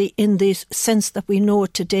university in the sense that we know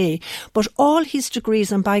it today, but all his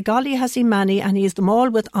degrees, and by golly has he many, and he has them all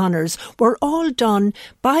with honours, were all done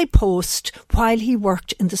by post while he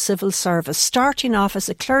worked in the civil service, starting off as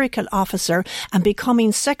a clerical officer and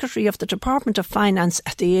becoming Secretary of the Department of Finance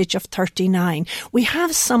at the age of 39. We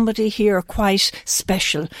have somebody here quite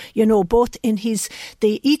special, both in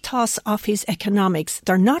the ethos of his economics.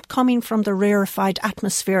 They're not coming from the rarefied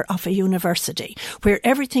atmosphere of a university where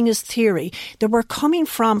everything is theory. They were coming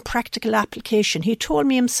from practical application. He told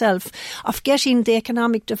me himself of getting the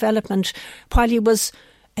economic development while he was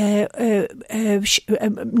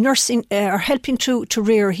nursing or helping to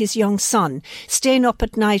rear his young son, staying up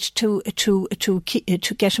at night to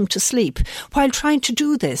get him to sleep while trying to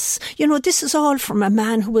do this. This is all from a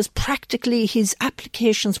man who was practically, his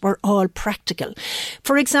applications were all practical.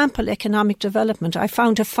 For example, economic development. I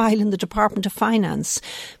found a file in the Department of Finance.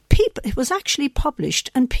 people, it was actually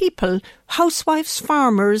published, and people, housewives,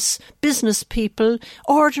 farmers, business people,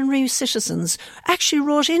 ordinary citizens, actually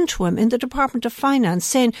wrote into him in the Department of Finance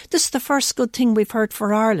saying, this is the first good thing we've heard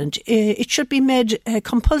for Ireland. It should be made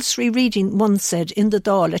compulsory reading, one said, in the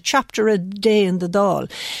Dáil, a chapter a day in the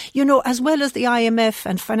Dáil. You know, as well as the IMF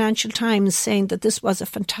and Financial Times saying that this was a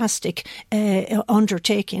fantastic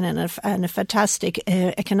undertaking and a fantastic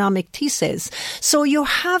economic thesis. So you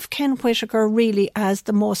have Ken Whitaker really as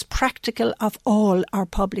the most practical of all our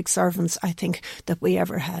public servants, I think, that we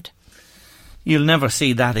ever had. You'll never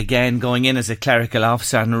see that again, going in as a clerical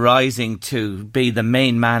officer and rising to be the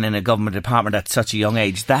main man in a government department at such a young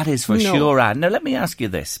age. That is for sure, Anne. Now, let me ask you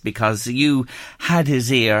this, because you had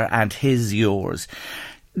his ear and his yours.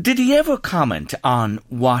 Did he ever comment on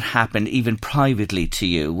what happened, even privately to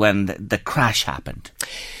you, when the crash happened?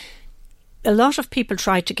 A lot of people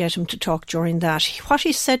tried to get him to talk during that. What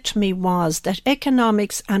he said to me was that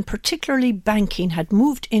economics and particularly banking had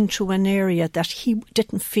moved into an area that he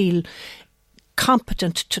didn't feel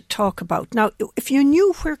competent to talk about. Now, if you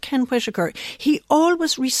knew where Ken Whitaker, he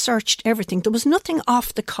always researched everything. There was nothing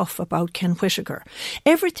off the cuff about Ken Whitaker.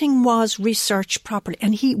 Everything was researched properly,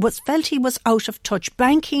 and he felt he was out of touch.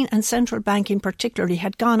 Banking and central banking particularly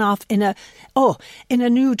had gone off in a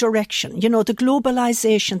new direction. You know, the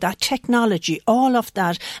globalisation, that technology, all of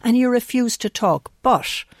that, and he refused to talk.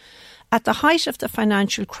 But at the height of the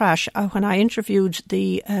financial crash, when I interviewed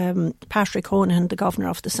the Patrick Honohan, the governor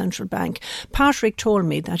of the central bank, Patrick told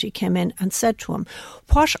me that he came in and said to him,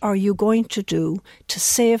 what are you going to do to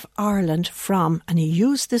save Ireland from, and he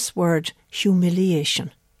used this word,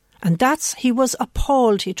 humiliation? And he was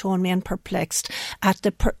appalled, he told me, and perplexed at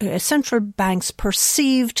the central banks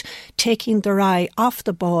perceived taking their eye off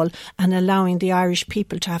the ball and allowing the Irish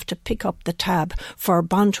people to have to pick up the tab for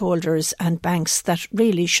bondholders and banks that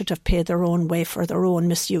really should have paid their own way for their own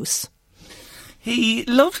misuse. He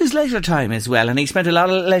loved his leisure time as well, and he spent a lot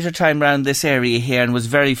of leisure time around this area here and was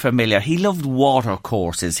very familiar. He loved water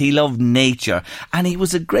courses, he loved nature, and he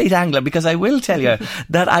was a great angler, because I will tell you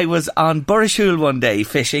that I was on Burrishoole one day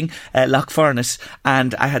fishing Lough Furnace,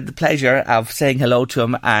 and I had the pleasure of saying hello to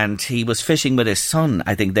him, and he was fishing with his son,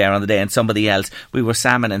 I think, there on the day, and somebody else. We were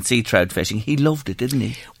salmon and sea trout fishing. He loved it, didn't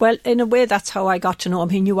he? Well, in a way, that's how I got to know him.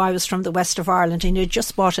 He knew I was from the west of Ireland, and he had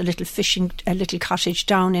just bought a little cottage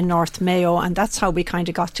down in North Mayo, and that's how we kind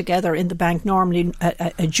of got together in the bank. Normally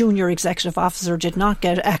a junior executive officer did not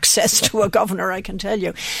get access to a governor, I can tell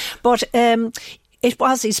you. But it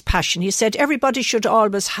was his passion. He said everybody should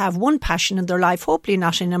always have one passion in their life, hopefully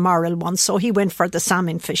not an immoral one. So he went for the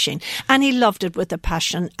salmon fishing, and he loved it with a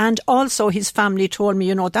passion. And also his family told me,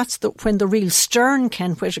 you know, that's when the real stern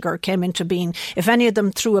Ken Whitaker came into being. If any of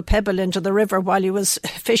them threw a pebble into the river while he was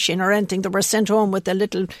fishing or anything, they were sent home with a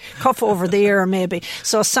little cuff over the ear maybe.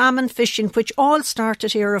 So salmon fishing, which all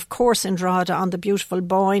started here, of course, in Drogheda on the beautiful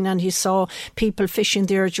Boyne, and he saw people fishing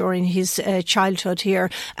there during his childhood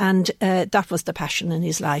here, and that was the passion in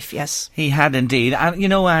his life, yes. He had indeed. And you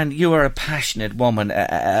know, Anne, you are a passionate woman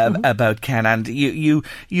about Ken, and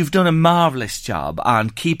you've done a marvellous job on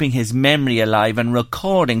keeping his memory alive and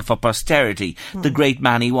recording for posterity the great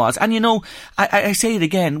man he was. And you know, I say it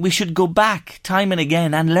again, we should go back time and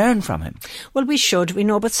again and learn from him. Well, we should, we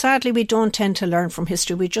know, but sadly we don't tend to learn from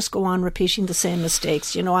history. We just go on repeating the same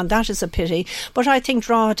mistakes, you know, and that is a pity. But I think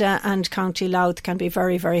Drogheda and County Louth can be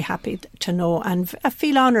very, very happy to know, and I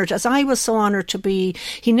feel honoured, as I was so honoured to be.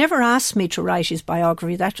 He never asked me to write his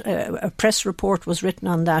biography. That a press report was written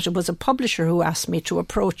on that. It was a publisher who asked me to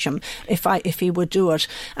approach him if he would do it.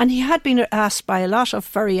 And he had been asked by a lot of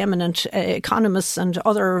very eminent economists and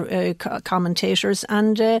other commentators,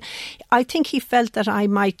 and I think he felt that I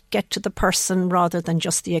might get to the person rather than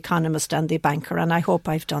just the economist and the banker, and I hope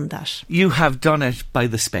I've done that. You have done it by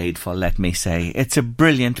the spadeful, let me say. It's a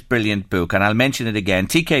brilliant, brilliant book, and I'll mention it again.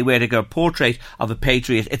 T.K. Whitaker, Portrait of a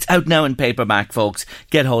Patriot. It's out now in paperback, folks.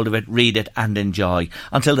 Get hold of it, read it and enjoy.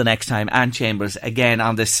 Until the next time, Anne Chambers, again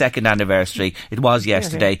on the second anniversary, it was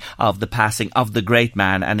yesterday, of the passing of the great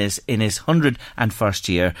man, and in his 101st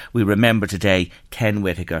year, we remember today Ken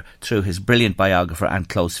Whitaker through his brilliant biographer and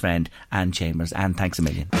close friend, Anne Chambers. Anne, thanks a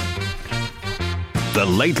million. The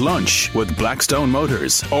Late Lunch with Blackstone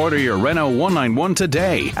Motors. Order your Renault 191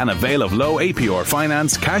 today and avail of low APR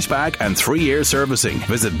finance, cashback and 3-year servicing.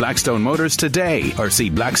 Visit Blackstone Motors today or see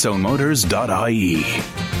blackstonemotors.ie.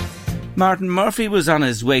 Martin Murphy was on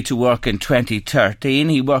his way to work in 2013.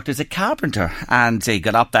 He worked as a carpenter and he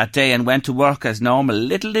got up that day and went to work as normal.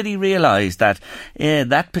 Little did he realise that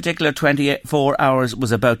that particular 24 hours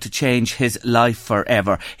was about to change his life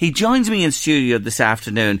forever. He joins me in studio this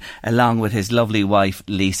afternoon along with his lovely wife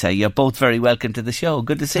Lisa. You're both very welcome to the show.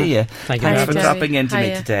 Good to see you. Thank you. Thanks for dropping into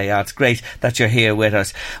me today. Oh, it's great that you're here with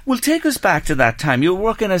us. Well, take us back to that time. You were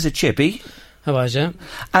working as a chippy. I was, yeah.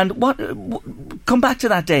 And come back to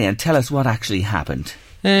that day and tell us what actually happened.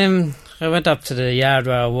 I went up to the yard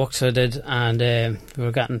where I worked, so I did, and we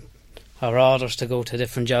were getting our orders to go to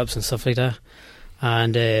different jobs and stuff like that.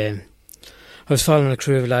 And I was following a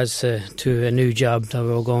crew of lads to a new job that we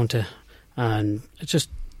were going to, and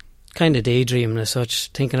just kind of daydreaming as such,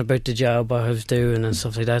 thinking about the job, what I was doing and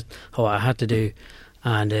stuff like that, what I had to do,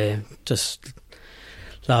 and just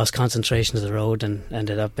lost concentration of the road and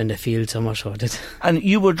ended up in the field so much so I did. And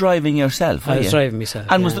you were driving yourself, were you? I was driving myself.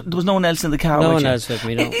 And there was no one else in the car with you? No one else with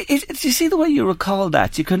me, no. Do you see the way you recall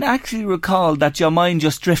that? You can actually recall that your mind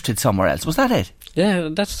just drifted somewhere else. Was that it? Yeah,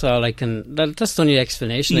 that's all I can... That's the only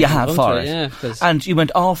explanation you have for it. Yeah, and you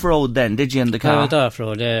went off-road then, did you, in the car? I went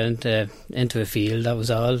off-road, yeah, and into a field, that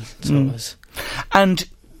was all. So it was. And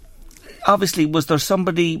obviously, was there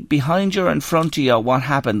somebody behind you or in front of you, or what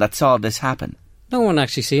happened that saw this happen? No one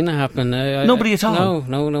actually seen it happen. Nobody at all?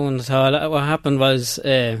 No one at all. What happened was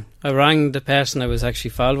I rang the person I was actually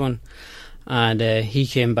following, and he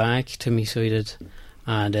came back to me, so he did.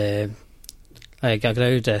 And I got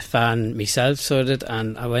out the fan myself, so I did,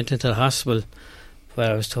 and I went into the hospital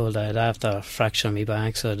where I was told I'd have to fracture my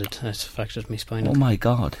back, so I fractured my spine. Oh my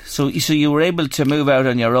God. So you were able to move out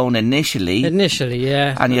on your own initially? Initially,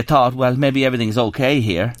 yeah. And you thought, well, maybe everything's okay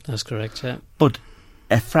here. That's correct, yeah. But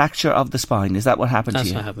a fracture of the spine, is that what happened to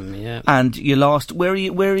you? That's what happened to me, yeah. And you lost... Where are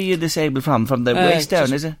you disabled from? From the waist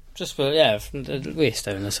down, is it? From the waist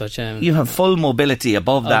down as such. You have full mobility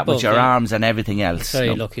above that with your arms and everything else.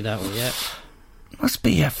 Very lucky that way, yeah. Must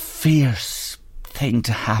be a fierce thing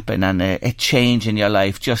to happen, and a change in your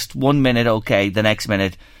life. Just 1 minute okay, the next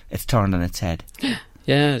minute it's turned on its head.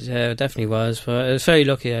 Yeah, it definitely was. But I was very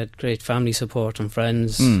lucky. I had great family support and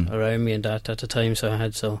friends around me and that at the time, so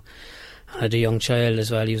I had a young child as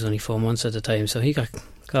well. He was only 4 months at the time, so he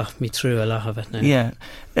got me through a lot of it now. Yeah.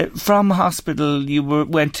 From hospital, you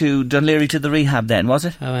went to Dún Laoghaire to the rehab then, was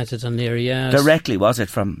it? I went to Dún Laoghaire, yeah. Directly, was it?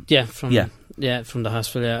 From the hospital. Yeah,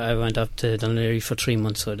 I went up to Dún Laoghaire for 3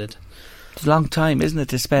 months, so I did. It's a long time, isn't it,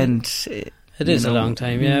 to spend... It is a long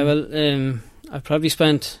time, yeah. Well, I probably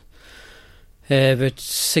spent about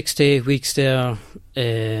 6 to 8 weeks there.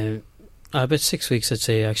 About 6 weeks, I'd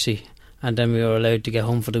say, actually. And then we were allowed to get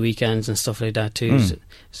home for the weekends and stuff like that too. So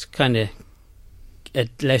it's kind of...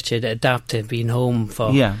 It let you adapt to being home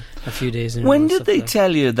for a few days. When did they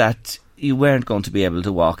tell you that you weren't going to be able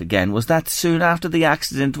to walk again? Was that soon after the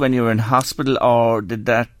accident when you were in hospital, or when did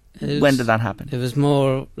that happen? It was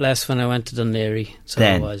more or less when I went to Dún Laoghaire. So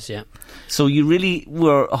then. It was, yeah. So you really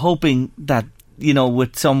were hoping that,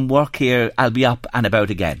 with some work here, I'll be up and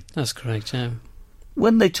about again. That's correct, yeah.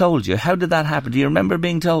 When they told you, how did that happen? Do you remember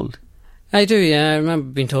being told? I do, yeah. I remember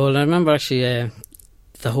being told. I remember actually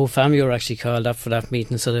the whole family were actually called up for that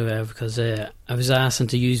meeting, so they were, because I was asking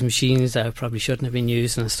to use machines that I probably shouldn't have been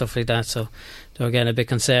using and stuff like that, so they were getting a bit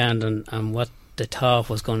concerned and what they thought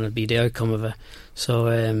was going to be the outcome of it. So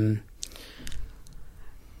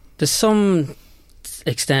to some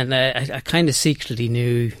extent, I kind of secretly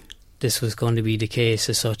knew this was going to be the case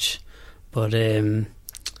as such, but I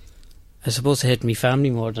suppose it hit me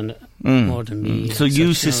family more than me. So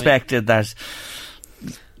you suspected that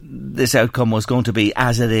this outcome was going to be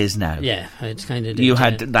as it is now? Yeah, I kind of did. You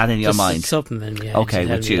had that in your mind? Something in me. Okay,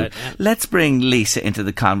 with you. Let's bring Lisa into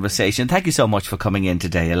the conversation. Thank you so much for coming in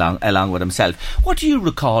today along with himself. What do you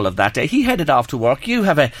recall of that day? He headed off to work. You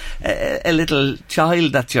have a little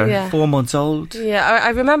child that's 4 months old. Yeah, I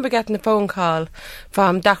remember getting a phone call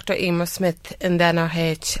from Dr. Emer Smith in the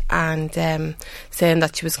NRH and saying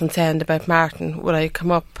that she was concerned about Martin. Would I come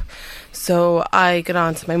up? So I got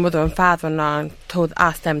on to my mother and father-in-law and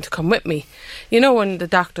asked them to come with me. You know, when the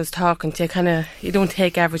doctor's talking to you, you don't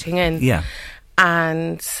take everything in. Yeah.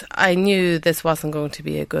 And I knew this wasn't going to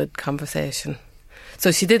be a good conversation.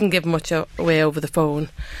 So she didn't give much away over the phone.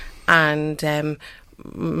 And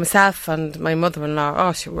myself and my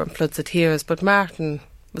mother-in-law, she were in floods of tears, but Martin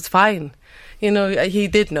was fine. He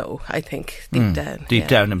did know, I think, deep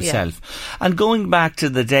down himself. Yeah. And going back to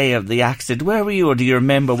the day of the accident, where were you, or do you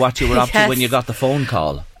remember what you were up to when you got the phone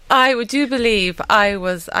call? I do believe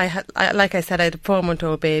like I said, I had a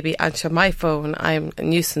 4-month-old baby, and sure, my phone, I'm a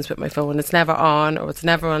nuisance with my phone. It's never on, or it's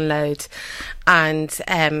never on loud. And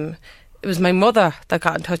it was my mother that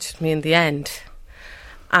got in touch with me in the end.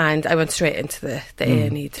 And I went straight into the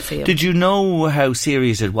A&E to see him. Did you know how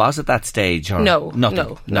serious it was at that stage? Or No.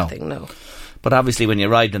 Nothing. But obviously when you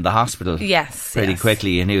arrived in the hospital pretty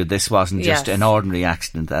quickly, you knew this wasn't just an ordinary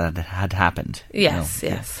accident that had happened. Yes.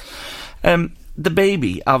 The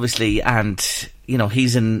baby, obviously, and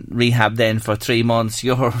he's in rehab then for 3 months.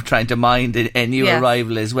 You're trying to mind a new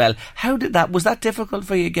arrival as well. How did that? Was that difficult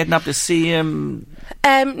for you, getting up to see him?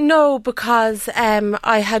 No, because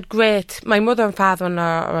I had my mother and father-in-law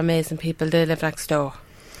are amazing people. They live next door,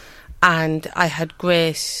 and I had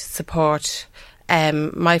great support.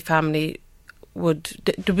 My family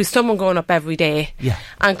there'd be someone going up every day,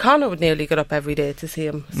 and Conor would nearly get up every day to see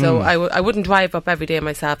him. So I wouldn't drive up every day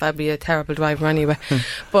myself. I'd be a terrible driver anyway.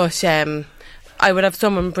 But I would have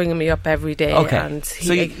someone bringing me up every day. Okay. And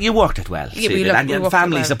so you worked it well. And you had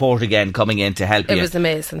family support again coming in to help you. It was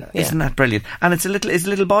amazing. Yeah. Isn't that brilliant? And is a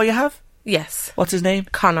little boy you have? Yes. What's his name?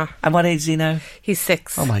 Conor. And what age is he now? He's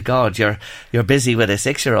 6. Oh my God, you're busy with a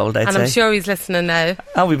 6-year-old, I'd say. And I'm sure he's listening now.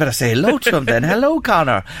 Oh, we better say hello to him then. Hello,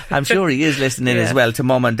 Conor. I'm sure he is listening as well to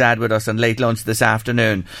Mum and Dad with us on Late Lunch this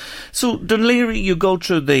afternoon. So, Dún Laoghaire, you go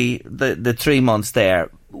through the 3 months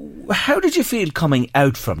there. How did you feel coming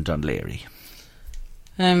out from Dún Laoghaire?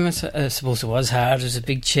 I suppose it was hard. It was a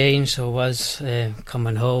big change, so it was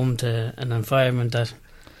coming home to an environment that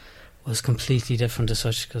was completely different as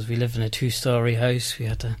such, because we lived in a 2-storey house. We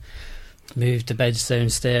had to move the beds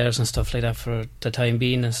downstairs and stuff like that for the time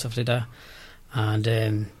being and stuff like that. And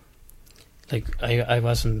we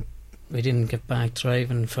didn't get back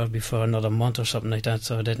driving before another month or something like that,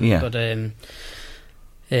 so I didn't. But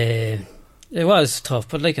it was tough,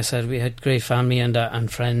 but like I said, we had great family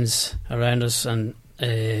and friends around us, and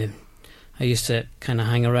I used to kind of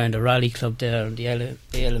hang around a rally club there, the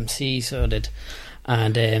LMC, so I did.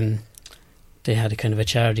 And they had a kind of a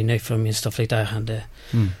charity night for me and stuff like that, and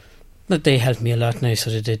but they helped me a lot now,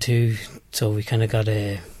 so they did too. So we kind of got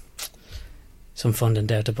some funding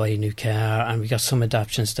there to buy a new car, and we got some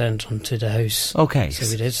adaptations done to the house. Okay, so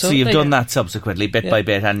we did. So you've done that subsequently, bit by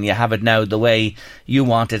bit, and you have it now the way you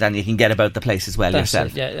want it, and you can get about the place as well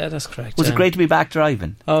yourself. Yeah, that's correct. Was it great to be back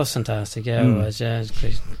driving? Oh, it's fantastic. Yeah, it was. Yeah,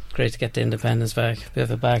 it's great to get the independence back. A bit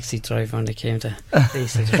of a backseat driver when it came to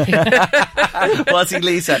Lisa. Was he,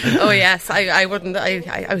 Lisa? Oh yes, I wouldn't.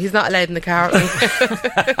 He's not allowed in the car.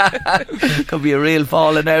 Could be a real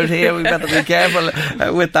falling out here. We better be careful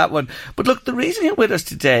with that one. But look, the reason you're with us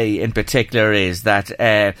today in particular is that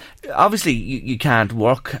obviously you can't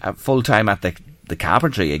work full time at the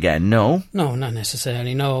carpentry again. No, not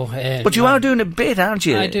necessarily. No, but you are doing a bit, aren't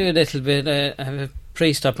you? I do a little bit. I have a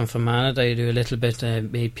priest up in Fermanagh. I do a little bit.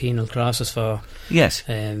 Made penal crosses for. Yes.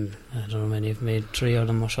 I don't know, many have made 3 of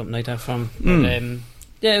them or something like that from. But,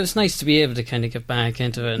 yeah, it was nice to be able to kind of get back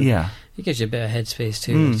into it. And it gives you a bit of headspace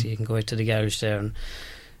too. So you can go out to the garage there, and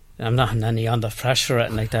I'm not in any under pressure or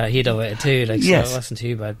anything like that. He'd away too, so it wasn't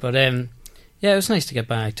too bad. But yeah, it was nice to get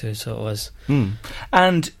back to it. So it was.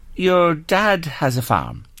 And your dad has a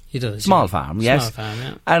farm. He does. Small farm, yes. Small farm,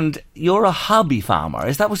 yeah. And you're a hobby farmer.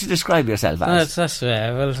 Is that what you describe yourself as? That's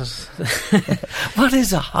well. What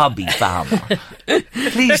is a hobby farmer?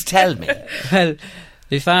 Please tell me. Well,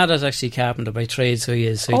 my father's actually carpenter by trade, so he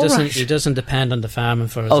is. So he doesn't depend on the farming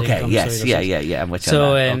for his income. Yes, yeah.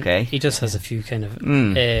 He just has a few kind of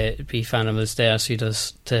beef animals there, so he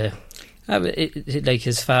does to. Like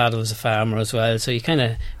his father was a farmer as well, so you kind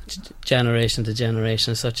of generation to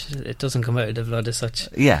generation as such. It doesn't come out of the blood as such.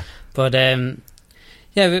 Yeah. But they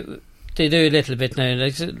do a little bit now.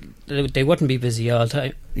 Like, they wouldn't be busy all the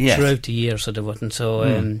time throughout the year, so they wouldn't. So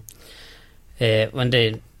when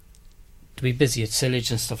they be busy at silage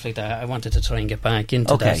and stuff like that, I wanted to try and get back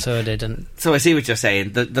into that, so I didn't. So I see what you're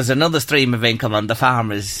saying. There's another stream of income, and the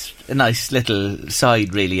farm is a nice little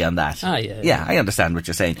side really on that. Yeah, I understand what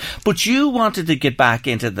you're saying. But you wanted to get back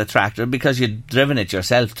into the tractor because you'd driven it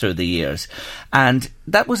yourself through the years, and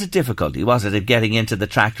that was a difficulty, was it, of getting into the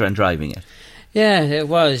tractor and driving it? Yeah, it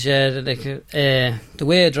was. Yeah, like the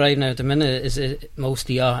way I drive now at the minute is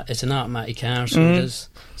mostly it's an automatic car, so it is.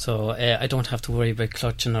 So I don't have to worry about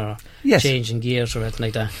clutching or changing gears or anything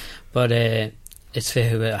like that. But it's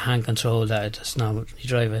very with a hand control that it's not you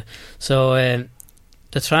drive it. So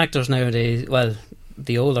the tractors nowadays, well,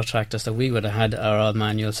 the older tractors that we would have had are all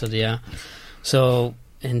manual. So they are. So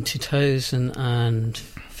in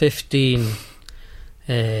 2015,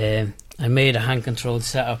 I made a hand control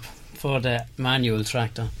setup for the manual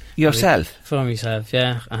tractor. Yourself? For myself,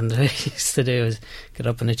 yeah. And what I used to do is get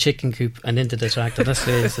up in a chicken coop and into the tractor. That's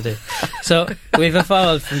what I used to do. So we've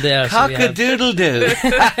evolved from there. Cock-a-doodle-doo.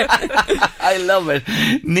 I love it.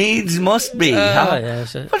 Needs must be. Yeah,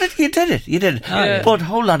 so. But you did it. Yeah. But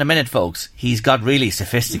hold on a minute, folks. He's got really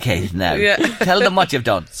sophisticated now. Tell them what you've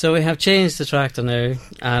done. So we have changed the tractor now,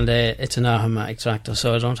 and it's an automatic tractor,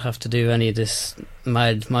 so I don't have to do any of this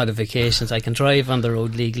mad modifications. I can drive on the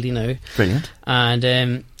road legally now. Brilliant.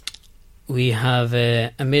 And we have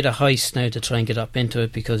made a hoist now to try and get up into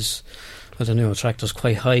it, because the new tractor's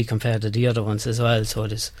quite high compared to the other ones as well, so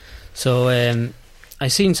it is. So I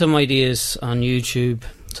seen some ideas on YouTube,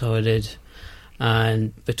 so I did,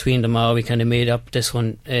 and between them all we kind of made up this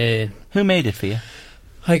one. Who made it for you?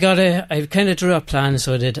 I kind of drew up plans,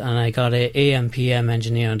 so I did, and I got a AM/PM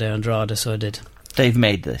engineer there in Drogheda, so I did. They've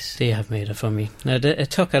made this? They have made it for me. Now, it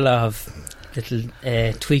took a lot of little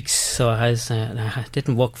tweaks, so it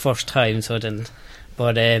didn't work first time, so it didn't.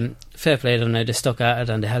 But fair play to them now, they stuck at it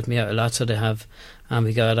and they helped me out a lot, so they have, and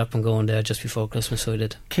we got it up and going there just before Christmas, so we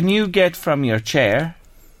did. Can you get from your chair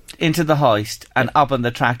into the hoist and up on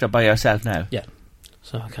the tractor by yourself now? Yeah,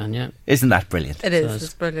 so I can, yeah. Isn't that brilliant? It is,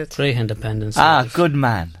 it's brilliant. Great independence. Good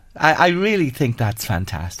man. I really think that's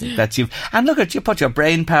fantastic. And look at you, put your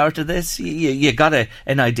brain power to this. You got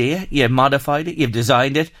an idea, you modified it, you've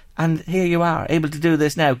designed it, and here you are, able to do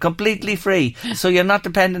this now, completely free. So you're not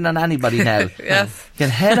dependent on anybody now. Yes. You can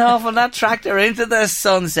head off on that tractor into the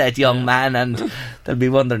sunset, young man, and they'll be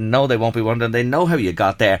wondering. No, they won't be wondering. They know how you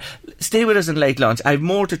got there. Stay with us in Late Lunch. I have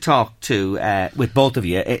more to talk to with both of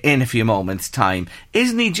you in a few moments' time.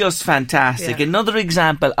 Isn't he just fantastic? Yeah. Another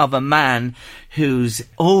example of a man who's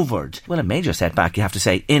overed, well, a major setback, you have to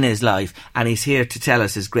say, in his life, and he's here to tell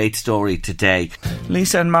us his great story today.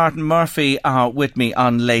 Lisa and Martin Murphy are with me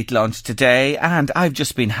on Late Lunch today, and I've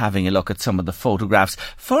just been having a look at some of the photographs.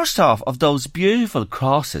 First off, of those beautiful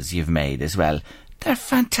crosses you've made as well. They're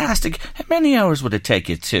fantastic. How many hours would it take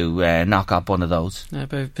you to knock up one of those?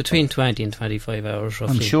 About between 20 and 25 hours,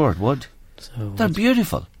 roughly. I'm sure it would. So they're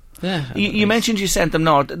beautiful. Yeah. You mentioned you sent them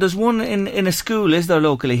north. There's one in a school, is there,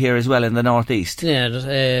 locally here as well in the northeast? Yeah,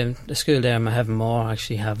 the school there, Heavenmore,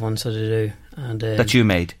 actually have one, so they do. And that you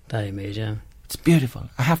made? That I made, yeah. It's beautiful.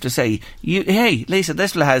 I have to say, hey, Lisa,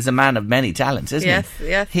 this fella is a man of many talents, isn't he?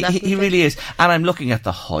 Yes, he really is. And I'm looking at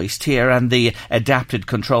the hoist here and the adapted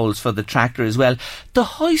controls for the tractor as well. The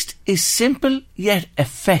hoist is simple yet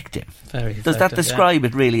effective. Very effective. Does that describe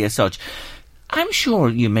it really as such? I'm sure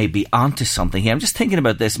you may be onto something here. I'm just thinking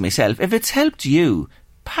about this myself. If it's helped you,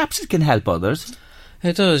 perhaps it can help others.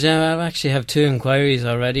 It does, yeah. I actually have 2 inquiries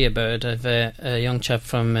already about it. I've a young chap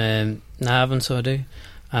from Navan, so I do,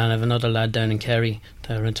 and I've another lad down in Kerry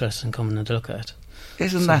that are interested in coming and look at it.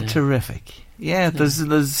 Isn't that terrific? Yeah, there's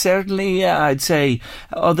certainly, I'd say,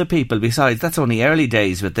 other people besides. That's only early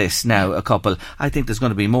days with this now, a couple. I think there's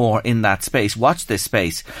going to be more in that space. Watch this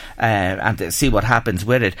space and see what happens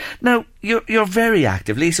with it. Now, you're very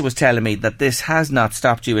active. Lisa was telling me that this has not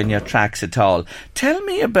stopped you in your tracks at all. Tell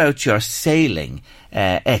me about your sailing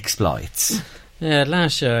exploits. Yeah,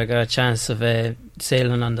 last year I got a chance of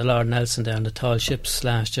sailing on the Lord Nelson there on the tall ships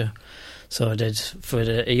last year. So I did for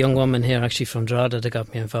a young woman here actually from Drogheda that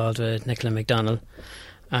got me involved with Nicola McDonald,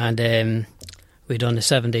 and we done a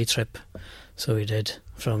 7-day trip. So we did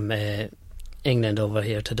from England over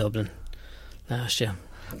here to Dublin last year.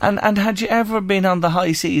 And had you ever been on the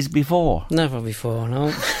high seas before? Never before,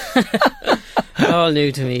 no. All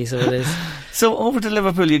new to me, so it is. So over to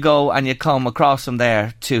Liverpool you go and you come across from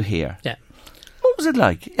there to here. Yeah. What was it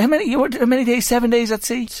like? How many days? 7 days at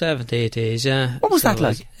sea? 7 to 8 days, yeah. What was that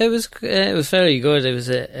like? It was very good. It was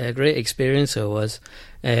a great experience. So it was.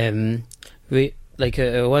 I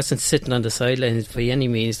wasn't sitting on the sidelines by any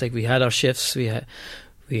means. Like, we had our shifts. We had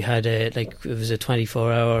it was a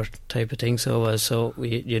 24-hour type of thing. So it was. So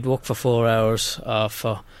you'd work for 4 hours, off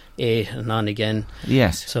for 8, and on again.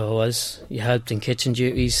 Yes. So it was. You helped in kitchen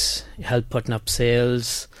duties. You helped putting up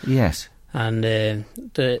sails. Yes. And the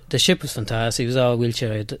ship was fantastic. It was all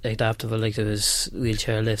wheelchair adaptable. Like, there was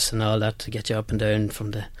wheelchair lifts and all that to get you up and down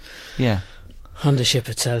from on the ship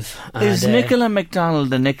itself. Is Nicola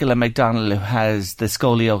McDonald the Nicola McDonald who has the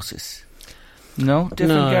scoliosis? No,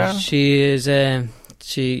 different girl. She is.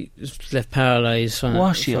 She was left paralysed.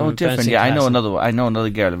 Was she? Oh, different. Yeah, I know another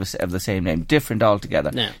girl of the same name. Different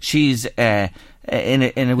altogether. Yeah. She's in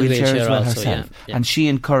a wheelchair as well also, herself. yeah. And she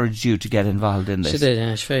encouraged you to get involved in this. She did,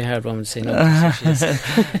 yeah. She's a very hard woman to say no to. So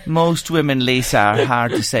most women, Lisa, are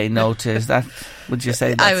hard to say no to. Is that, would you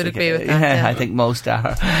say? I would agree with that. Yeah, I think most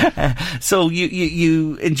are. So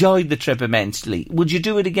you enjoyed the trip immensely. Would you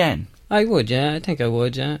do it again? I would, yeah. I think I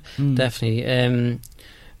would, yeah. Definitely.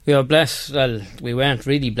 We were blessed. Well, we weren't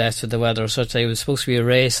really blessed with the weather as such. It was supposed to be a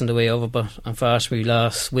race on the way over, but unfortunately we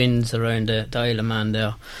lost winds around the Isle of Man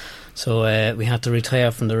there. So we had to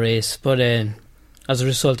retire from the race. But as a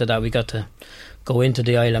result of that, we got to go into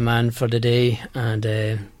the Isle of Man for the day, and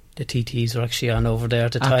the TTs were actually on over there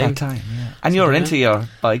at the time. At that time, yeah. And you're into your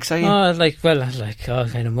bikes, are you? Oh, like all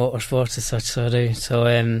kind of motorsports as such, so I do. So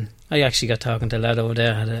I actually got talking to a lad over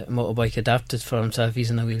there, had a motorbike adapted for himself. He's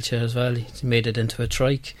in a wheelchair as well. He made it into a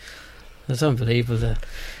trike. It's unbelievable.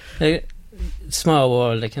 Small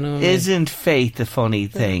world, like, you know. Isn't fate a funny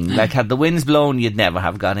thing? Like, had the winds blown, you'd never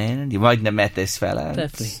have gone in, and you mightn't have met this fella.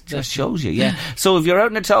 Definitely. Just shows you, yeah. So if you're out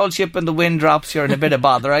in a tall ship and the wind drops, you're in a bit of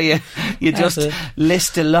bother, are you? You just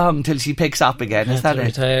list along till she picks up again. Is that it?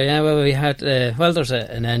 Retire, yeah. Well, we had there's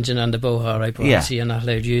an engine on the bow, alright, but obviously you're not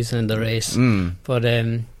allowed using in the race. But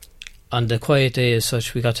on the quiet day as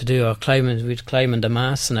such, we got to do our climbing. We'd climb in the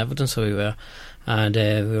masts and everything, so we were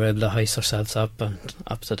able to hoist ourselves up and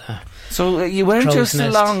up to that. So you weren't just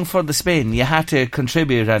along for the spin. You had to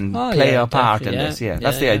contribute and play your part in this. Yeah,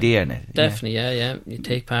 that's the idea in it. Definitely, yeah. You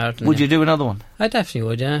take part. Would you do another one? I definitely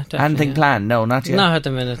would, yeah. Anything planned? No, not yet. Not at the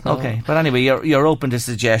minute. No. Okay, but anyway, you're open to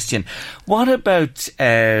suggestion. What about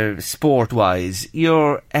sport-wise?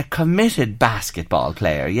 You're a committed basketball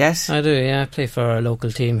player, yes? I do. Yeah, I play for a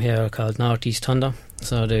local team here called North East Thunder.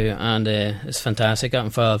 So I do, and it's fantastic. I got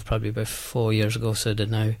involved probably about 4 years ago, so I did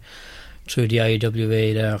now through the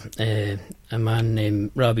IWA there. A man named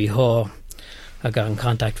Robbie Hoare, I got in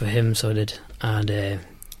contact with him, so I did, and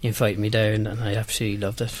he invited me down, and I absolutely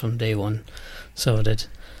loved it from day one. So I did.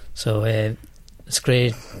 So it's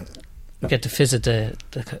great. We get to visit a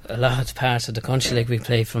lot of parts of the country, like we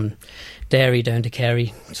play from Derry down to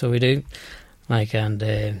Kerry, so we do. Like,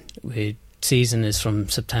 and we season is from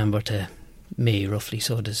September to May roughly,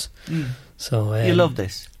 so it is. So you love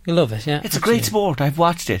this? You love it, yeah. It's a great sport. I've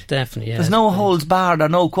watched it. Definitely, yeah. There's no holds barred or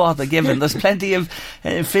no quota given. There's plenty of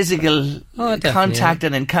physical contact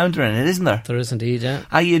and encountering it, isn't there? There is indeed, yeah.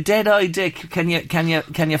 Are you dead-eyed, Dick? Can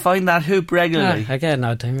you find that hoop regularly? I get an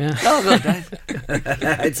odd time, yeah. Oh, good.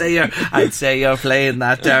 I'd say you're playing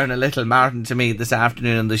that down a little, Martin, to me this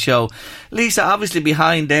afternoon on the show. Lisa, obviously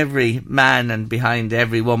behind every man and behind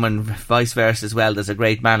every woman, vice versa as well, there's a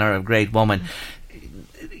great man or a great woman.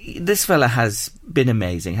 This fella has been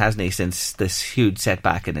amazing, hasn't he, since this huge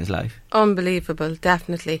setback in his life? Unbelievable,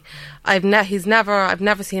 definitely. I've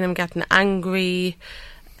never seen him getting angry.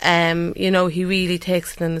 You know, he really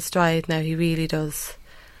takes it in the stride now. He really does.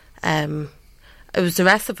 It was the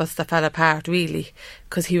rest of us that fell apart, really,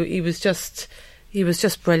 because he was just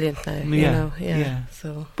brilliant now. You know, yeah.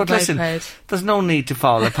 So, but listen, there's no need to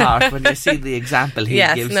fall apart when you see the example he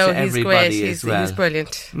gives to everybody as well. He's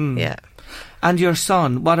brilliant. Yeah. And your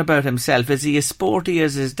son, what about himself? Is he as sporty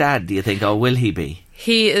as his dad, do you think, or will he be?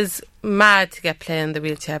 He is mad to get playing the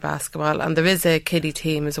wheelchair basketball, and there is a kiddie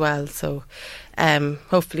team as well, so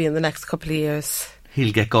hopefully in the next couple of years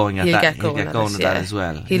he'll get going at that. He'll get going at that as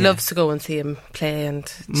well. He loves to go and see him play and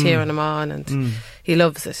cheering him on, and he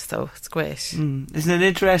loves it, so it's great. Isn't it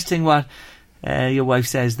interesting what your wife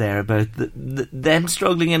says there about them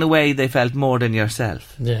struggling in a way they felt more than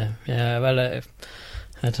yourself? Yeah, well,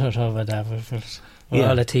 I don't know about that, but we're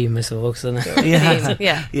all a team, I suppose, isn't it?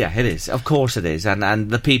 Yeah, it is. Of course it is.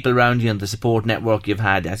 And the people around you and the support network you've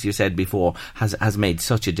had, as you said before, has made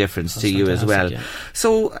such a difference to you as well. Yeah.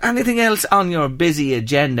 So, anything else on your busy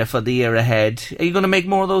agenda for the year ahead? Are you going to make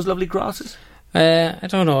more of those lovely crosses? I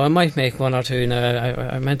don't know. I might make one or two.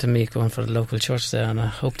 Now, I meant to make one for the local church there, and I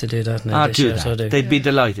hope to do that now this year. So they'd be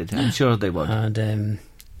delighted. I'm sure they would. And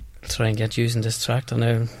try and get using this tractor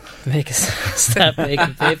now, make us start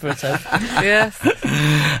making paper itself. Yes,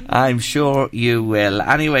 I'm sure you will.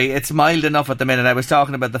 Anyway, it's mild enough at the minute. I was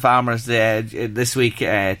talking about the farmers this week to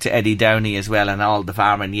Eddie Downey as well, and all the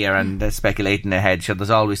farming year, and speculating ahead. Sure,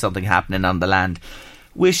 there's always something happening on the land.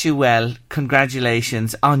 Wish you well.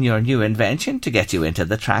 Congratulations on your new invention to get you into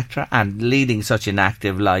the tractor and leading such an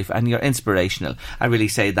active life, and you're inspirational. I really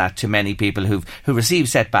say that to many people who receive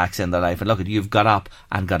setbacks in their life, and look, you've got up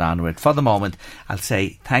and got on with it. For the moment, I'll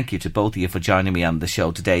say thank you to both of you for joining me on the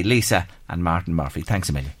show today, Lisa and Martin Murphy. Thanks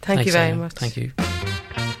a million. Thanks you very much. Thank you.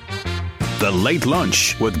 The Late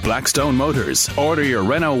Lunch with Blackstone Motors. Order your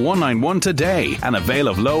Renault 191 today and avail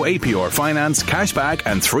of low APR finance, cashback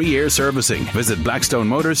and 3-year servicing. Visit Blackstone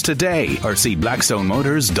Motors today or see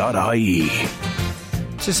blackstonemotors.ie.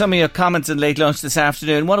 To some of your comments in Late Lunch this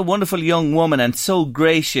afternoon. What a wonderful young woman and so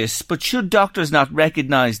gracious. But should doctors not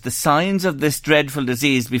recognise the signs of this dreadful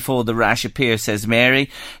disease before the rash appears, says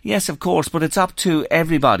Mary. Yes, of course, but it's up to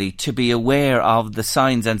everybody to be aware of the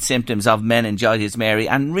signs and symptoms of meningitis, Mary,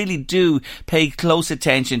 and really do pay close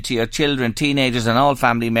attention to your children, teenagers and all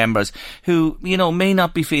family members who, you know, may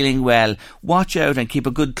not be feeling well. Watch out and keep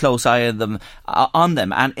a good close eye on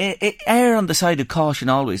them and err on the side of caution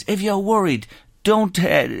always. If you're worried, don't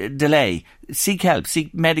delay. Seek help,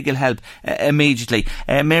 seek medical help immediately.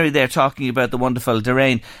 Mary there talking about the wonderful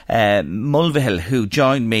Doreen Mulvihill, who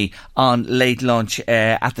joined me on Late Lunch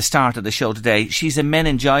at the start of the show today. She's a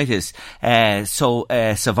meningitis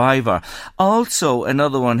survivor. Also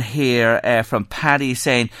another one here from Paddy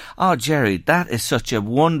saying, "Oh Jerry, that is such a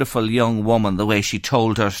wonderful young woman, the way she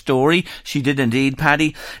told her story." She did indeed,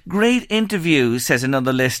 Paddy. Great interview, says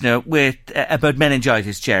another listener, with about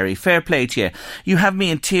meningitis, Jerry. Fair play to you. You have me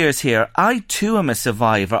in tears here. I too am a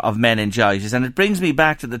survivor of meningitis, and it brings me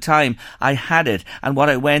back to the time I had it and what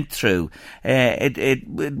I went through. It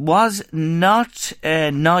was not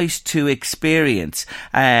nice to experience,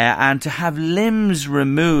 and to have limbs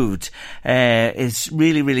removed is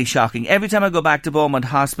really, really shocking. Every time I go back to Beaumont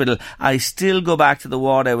Hospital, I still go back to the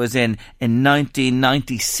ward I was in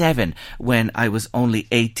 1997 when I was only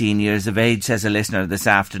 18 years of age, says a listener this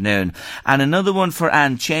afternoon. And another one for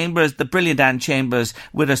Anne Chambers, the brilliant Anne Chambers,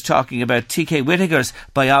 with us talking about T.K. Whittaker's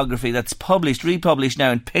biography that's republished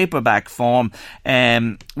now in paperback form.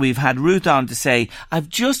 We've had Ruth on to say, "I've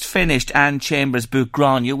just finished Anne Chambers' book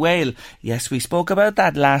Grania Whale." Yes, we spoke about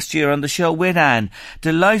that last year on the show with Anne.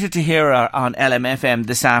 Delighted to hear her on LMFM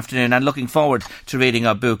this afternoon and looking forward to reading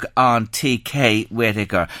her book on T.K.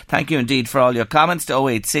 Whittaker. Thank you indeed for all your comments to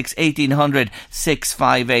 086 1800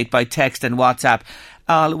 658 by text and WhatsApp.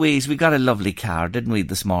 Louise, we got a lovely card, didn't we,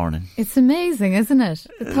 this morning? It's amazing, isn't it?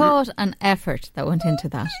 The thought and effort that went into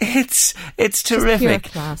that. It's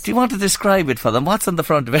terrific. Do you want to describe it for them? What's on the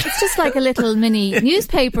front of it? It's just like a little mini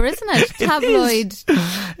newspaper, isn't it? Tabloid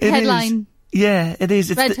headline. Yeah, it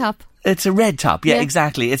is. It's red top. It's a red top, yeah,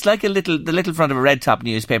 exactly. It's like the little front of a red top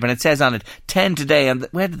newspaper, and it says on it 10 today. And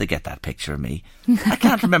where did they get that picture of me? I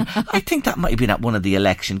can't remember. I think that might have been at one of the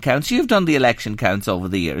election counts. You've done the election counts over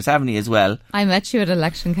the years, haven't you, as well? I met you at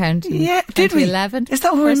election count. Yeah, did we? 2011. Is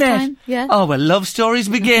that where we met? Time? Yeah. Oh well, love stories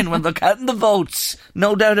begin when they're counting the votes.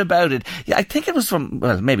 No doubt about it. Yeah, I think it was from.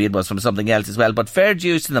 Well, maybe it was from something else as well. But fair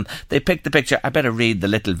dues to them. They picked the picture. I better read the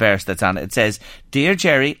little verse that's on it. It says, "Dear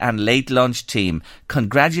Jerry and Late Lunch team,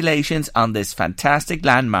 congratulations on this fantastic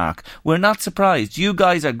landmark. We're not surprised. You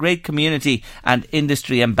guys are great community and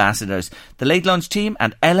industry ambassadors. The Late Lunch team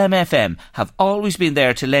and LMFM have always been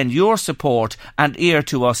there to lend your support and ear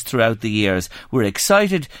to us throughout the years. We're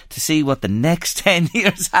excited to see what the next 10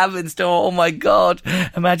 years have in store." Oh my God.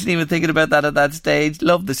 Imagine even thinking about that at that stage.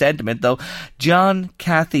 Love the sentiment though. John,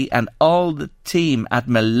 Kathy and all the team at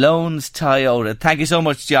Malone's Toyota. Thank you so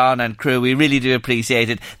much, John and crew. We really do appreciate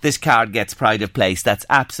it. This card gets pride of place. That's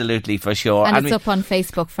absolutely for sure. And it's up on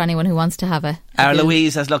Facebook for anyone who wants to have a Our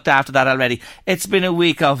Louise has looked after that already. It's been a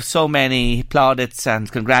week of so many plaudits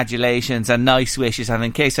and congratulations and nice wishes, and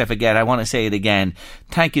in case I forget, I want to say it again.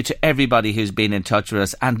 Thank you to everybody who's been in touch with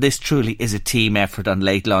us, and this truly is a team effort on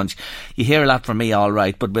Late Lunch. You hear a lot from me, all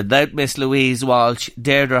right, but without Miss Louise Walsh,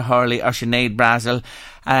 Deirdre Hurley or Sinead Brazel,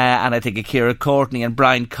 and I think Akira Courtney and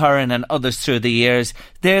Brian Curran and others through the years,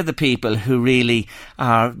 they're the people who really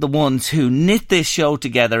are the ones who knit this show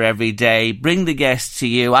together every day, bring the guests to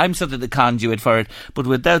you. I'm sort of the conduit for it, but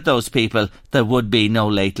without those people there would be no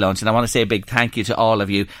Late Lunch, and I want to say a big thank you to all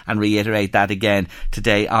of you and reiterate that again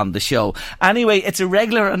today on the show. Anyway, it's a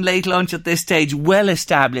regular on Late Lunch at this stage, well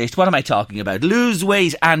established. What am I talking about? Lose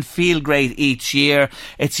weight and feel great each year.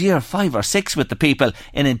 It's year 5 or 6 with the people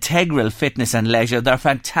in Integral Fitness and Leisure. They're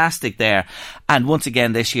fantastic there, and once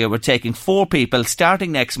again this year we're taking 4 people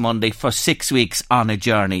starting next Monday for 6 weeks on a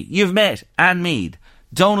journey. You've met Anne Mead,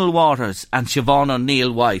 Donal Waters and Siobhan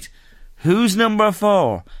O'Neill White. Who's number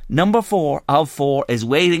 4? Number 4 of 4 is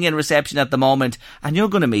waiting in reception at the moment, and you're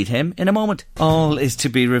going to meet him in a moment. All is to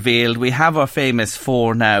be revealed. We have our famous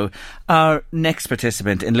 4 now. Our next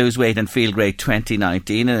participant in Lose Weight and Feel Great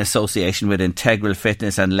 2019 in association with Integral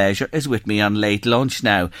Fitness and Leisure is with me on Late Lunch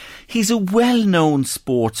now. He's a well-known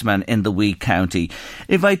sportsman in the wee county.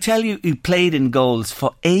 If I tell you he played in goals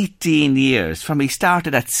for 18 years, from he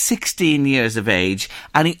started at 16 years of age,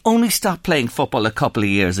 and he only stopped playing football a couple of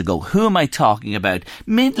years ago. Who am I talking about?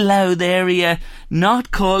 Mid-Louth area,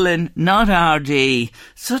 not Cullen, not RD,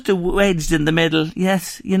 sort of wedged in the middle.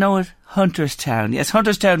 Yes, you know it. Hunterstown. Yes,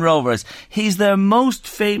 Hunterstown Rovers. He's their most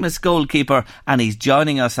famous goalkeeper, and he's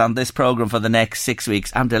joining us on this programme for the next 6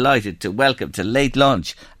 weeks. I'm delighted to welcome to Late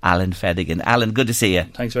Lunch Alan Fedigan. Alan, good to see you.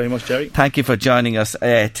 Thanks very much, Jerry. Thank you for joining us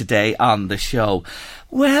today on the show.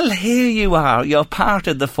 Well, here you are. You're part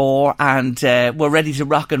of the four, and we're ready to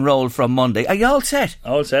rock and roll from Monday. Are you all set?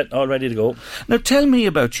 All set, all ready to go. Now, tell me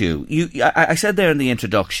about you. I said there in the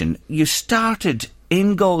introduction, you started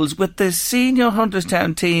in goals with the senior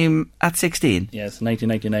Hunterstown team at 16. Yes,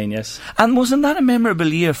 1999, yes. And wasn't that a memorable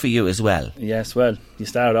year for you as well? Yes, well, you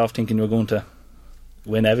started off thinking you were going to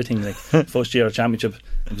win everything. Like first year of championship,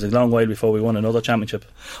 it was a long while before we won another championship.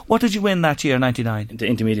 What did you win that year, 99? The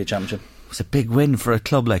intermediate championship. It was a big win for a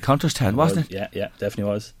club like Hunterstown, wasn't it? Yeah, definitely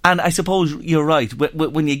was. And I suppose you're right.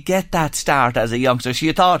 When you get that start as a youngster, so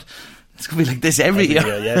you thought, it's going to be like this every year.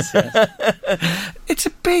 Yes. It's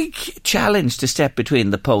a big challenge to step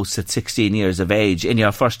between the posts at 16 years of age in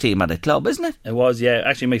your first team at a club, isn't it? It was, yeah.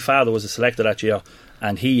 Actually, my father was a selector that year,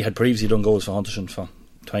 and he had previously done goals for Hunterstown for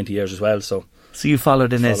 20 years as well. So you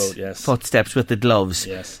followed in his yes. footsteps with the gloves.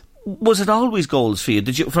 Yes. Was it always goals for you?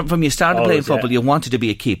 Did you from you started always, playing football, you wanted to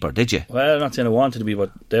be a keeper, did you? Well, I'm not saying I wanted to be,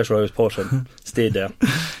 but there's where I was put and stayed there.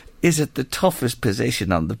 Is it the toughest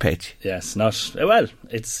position on the pitch? Yes, not well.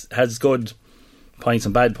 It has good points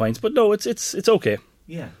and bad points, but no, it's okay.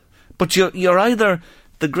 Yeah, but you're either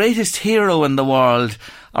the greatest hero in the world,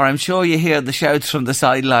 or I'm sure you hear the shouts from the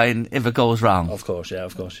sideline if it goes wrong. Of course.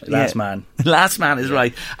 Last man. Last man is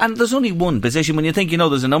right. And there's only one position. When you think,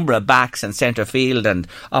 there's a number of backs and centre field and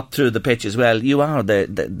up through the pitch as well, you are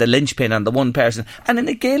the linchpin and the one person. And in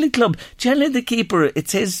a Gaelic club, generally the keeper,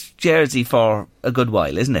 it's his jersey for a good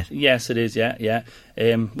while, isn't it? Yes, it is, yeah.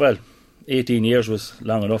 Well, 18 years was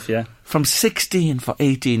long enough, yeah. From 16 for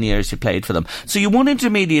 18 years you played for them. So you won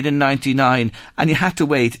intermediate in 99 and you had to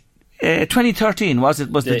wait. 2013 was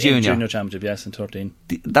the junior championship, yes, in 13.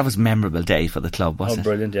 That was a memorable day for the club, wasn't it?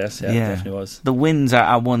 Oh, brilliant, yes, yeah, definitely was. The wins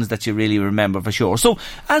are ones that you really remember for sure. So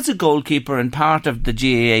as a goalkeeper and part of the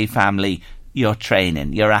GAA family, you're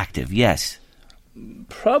training, you're active, yes?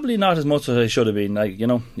 Probably not as much as I should have been.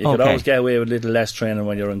 You could always get away with a little less training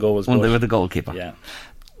when you're in goals. When they were the goalkeeper. Yeah.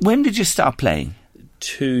 When did you stop playing?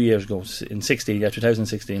 2 years ago, in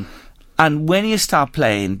 2016. And when you stopped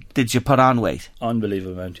playing, did you put on weight?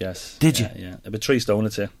 Unbelievable amount, yes. Did you? Yeah. About 3 stone,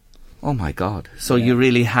 I'd say. Oh my God. So you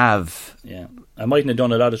really have... Yeah. I mightn't have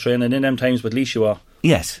done a lot of training in them times, but at least you are...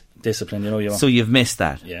 Yes. Disciplined, you are. So you've missed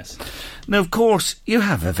that? Yes. Now, of course, you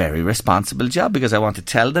have a very responsible job, because I want to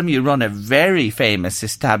tell them you run a very famous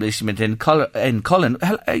establishment in Cullen.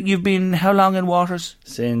 You've been how long in Waters?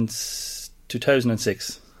 Since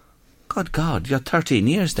 2006. Good God, you're 13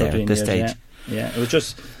 years there at this stage. Yeah, it was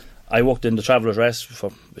just... I worked in the Traveller's Rest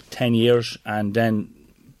for 10 years, and then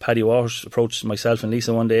Paddy Waters approached myself and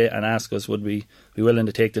Lisa one day and asked us would we be willing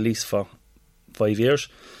to take the lease for 5 years.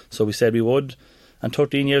 So we said we would, and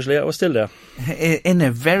 13 years later I was still there. In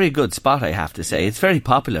a very good spot, I have to say. It's a very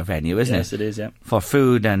popular venue, isn't it? Yes, it is, yeah. For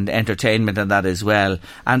food and entertainment and that as well,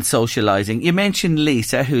 and socialising. You mentioned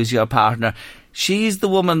Lisa, who's your partner. She's the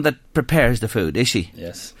woman that prepares the food, is she?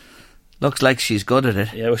 Yes. Looks like she's good at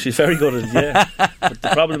it. Yeah, well, she's very good at it, yeah. But the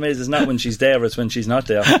problem is, it's not when she's there, it's when she's not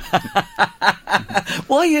there.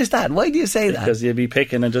 Why is that? Why do you say that? Because you'll be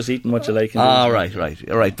picking and just eating what you like.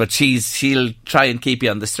 Right. But she'll try and keep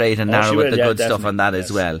you on the straight and narrow with the good stuff on that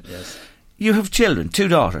as well. Yes. You have children, 2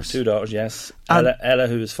 daughters. 2 daughters, yes. Ella,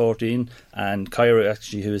 who is 14, and Kyra,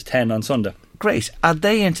 actually, who is 10 on Sunday. Great. Are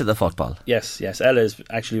they into the football? Yes. Ella is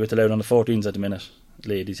actually with the Loud on the 14s at the minute.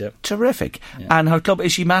 Ladies, yeah. Terrific. Yeah. And her club,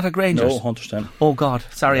 is she Mattock Rangers? No, Hunterstown. Oh God,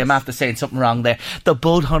 sorry, yes. I'm after saying something wrong there. The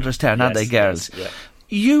Bud Hunterstown, aren't they, girls? Yes, yeah.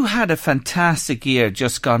 You had a fantastic year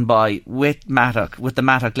just gone by with Mattock, with the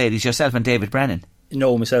Mattock ladies, yourself and David Brennan.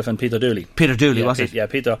 No, myself and Peter Dooley. Peter Dooley, was it? Yeah,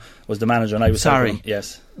 Peter was the manager and I was Sorry.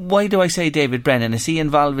 Yes. Why do I say David Brennan? Is he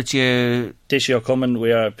involved with you? This year coming,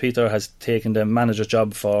 Peter has taken the manager's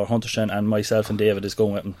job for Hunterstown, and myself and David is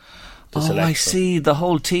going with him. I see. The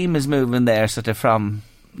whole team is moving there, sort of from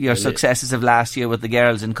your successes of last year with the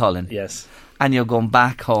girls in Cullen. Yes. And you're going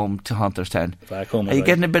back home to Hunterstown. Back home. Are you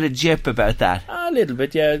getting a bit of jip about that? A little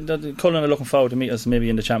bit, yeah. Cullen are looking forward to meet us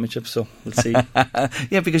maybe in the championship, so we'll see.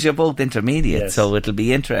 Yeah, because you're both intermediate, yes. So it'll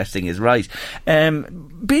be interesting, is right.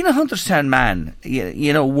 Being a Hunterstown man,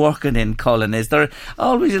 working in Cullen, is there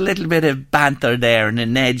always a little bit of banter there and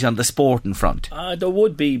an edge on the sporting front? There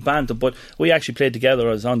would be banter, but we actually played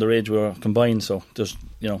together as underage. We were combined, so there's,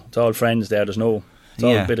 it's all friends there. There's no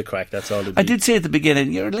It's all a bit of crack, that's all it I did say at the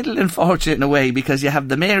beginning, you're a little unfortunate in a way because you have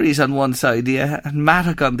the Marys on one side and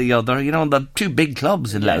Mattock on the other, the two big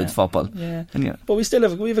clubs in Louth football. Yeah. But we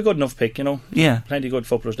have a good enough pick, Yeah. Plenty of good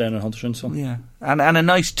footballers down in Hunterston. So. Yeah. And a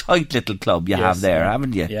nice tight little club you have there,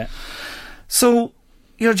 haven't you? Yeah. So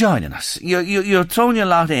you're joining us. You're throwing your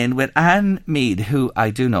lot in with Anne Mead, who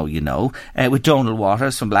I do know you know, with Donal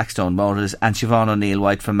Waters from Blackstone Motors and Siobhan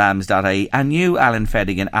O'Neill-White from Mams.ie, and you, Alan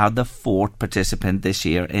Fedigan, are the fourth participant this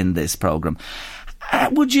year in this programme.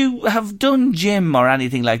 Would you have done gym or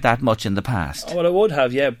anything like that much in the past? Oh, well, I would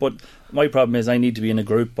have, yeah, but my problem is I need to be in a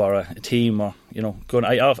group or a team or,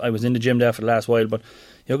 I was in the gym there for the last while, but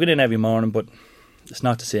you get in every morning, but it's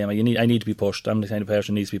not the same. I need to be pushed. I'm the kind of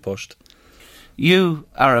person who needs to be pushed. You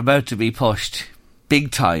are about to be pushed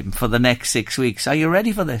big time for the next 6 weeks. Are you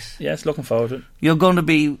ready for this? Yes, looking forward to it. You're going to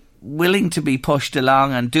be willing to be pushed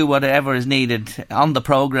along and do whatever is needed on the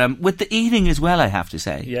programme, with the eating as well, I have to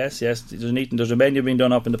say. Yes. There's a menu being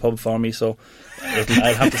done up in the pub for me, so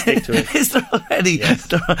I'll have to stick to it. Is there already? Yes.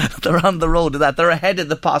 They're on the road to that. They're ahead of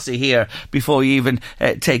the posse here before you even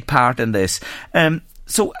take part in this.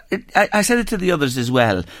 So I said it to the others as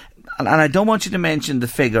well. And I don't want you to mention the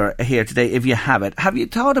figure here today if you have it. Have you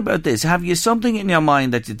thought about this? Have you something in your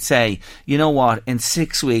mind that you'd say, you know what, in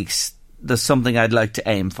 6 weeks there's something I'd like to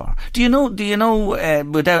aim for? Do you know,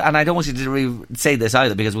 without, and I don't want you to say this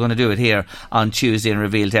either because we're going to do it here on Tuesday and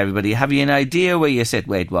reveal to everybody. Have you an idea where you sit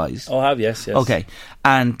weight-wise? Oh, I have, yes. Okay.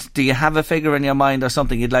 And do you have a figure in your mind or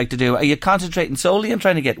something you'd like to do? Are you concentrating solely on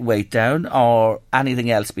trying to get weight down or anything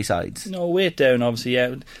else besides? No, weight down, obviously,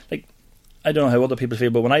 yeah. Like, I don't know how other people feel,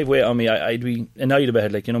 but when I have weight on me, I'd be annoyed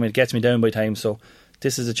about it. It gets me down by time. So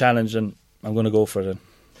this is a challenge, and I'm going to go for it.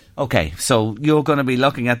 Okay, so you're going to be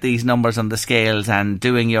looking at these numbers on the scales and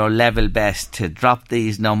doing your level best to drop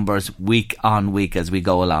these numbers week on week as we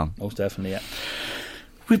go along. Most definitely, yeah.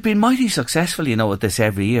 We've been mighty successful, at this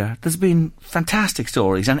every year. There's been fantastic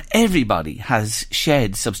stories and everybody has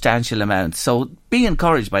shed substantial amounts. So be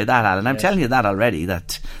encouraged by that, Alan. I'm telling you that already,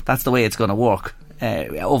 that's the way it's going to work.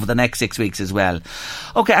 Over the next 6 weeks as well.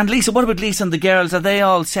 Okay, and Lisa, what about Lisa and the girls? Are they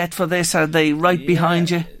all set for this? Are they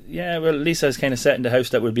behind you? Yeah, well, Lisa's kind of set in the house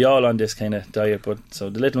that we'll be all on this kind of diet, but so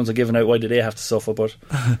the little ones are giving out, why do they have to suffer? But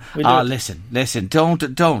listen,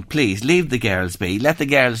 don't please leave the girls be. Let the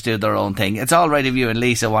girls do their own thing. It's all right if you and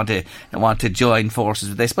Lisa want to join forces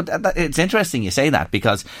with this, but it's interesting you say that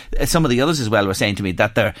because some of the others as well were saying to me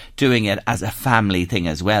that they're doing it as a family thing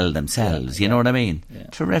as well themselves. You know what I mean? Yeah.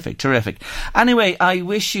 Terrific. Anyway, I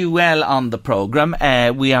wish you well on the programme.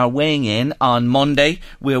 We are weighing in on Monday.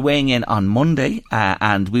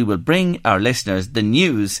 And we will bring our listeners the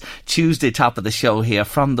news Tuesday, top of the show here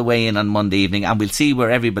from the weigh-in on Monday evening, and we'll see where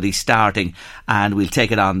everybody's starting and we'll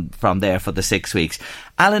take it on from there for the 6 weeks.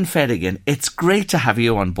 Alan Fedigan, it's great to have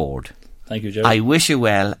you on board. Thank you, Joe. I wish you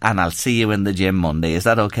well, and I'll see you in the gym Monday. Is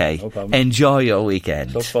that okay? No problem. Enjoy your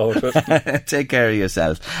weekend. Look forward to it. Take care of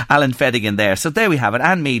yourself. Alan Fedigan there. So there we have it.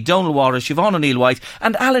 Anne Mead, Donal Waters, Siobhan O'Neill-White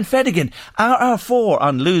and Alan Fedigan are our four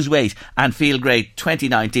on Lose Weight and Feel Great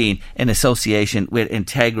 2019 in association with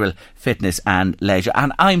Integral Fitness and Leisure.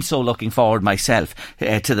 And I'm so looking forward myself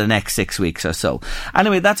to the next 6 weeks or so.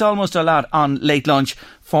 Anyway, that's almost a lot on Late Lunch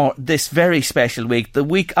for this very special week, the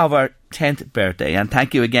week of our 10th birthday, and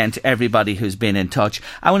thank you again to everybody who's been in touch.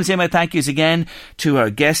 I want to say my thank yous again to our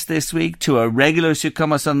guests this week, to our regulars who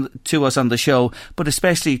come to us on the show, but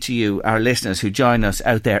especially to you, our listeners who join us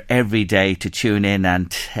out there every day to tune in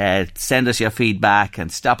and send us your feedback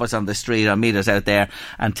and stop us on the street or meet us out there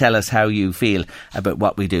and tell us how you feel about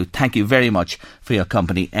what we do. Thank you very much for your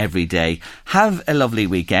company every day. Have a lovely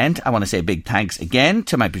weekend. I want to say big thanks again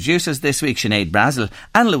to my producers this week, Sinead Brazel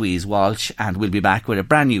and Louise Walsh, and we'll be back with a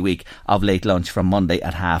brand new week of Late Lunch from Monday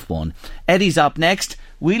at 1:30. Eddie's up next.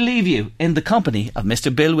 We'll leave you in the company of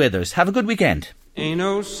Mr. Bill Withers. Have a good weekend. Ain't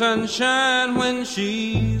no sunshine when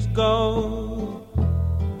she's gone.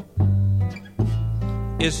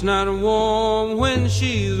 It's not warm when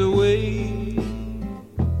she's away.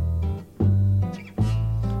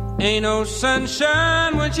 Ain't no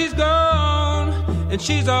sunshine when she's gone, and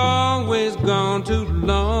she's always gone too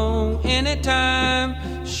long.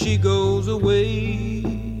 Anytime she goes away,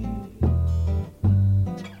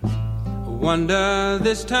 wonder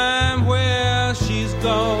this time where she's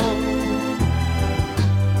gone.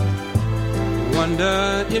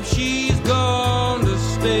 Wonder if she's gonna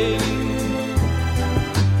stay.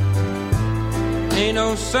 Ain't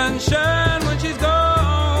no sunshine when she's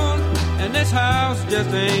gone, and this house just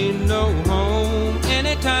ain't no home.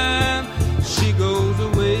 Anytime she goes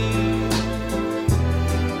away.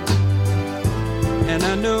 And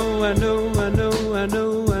I know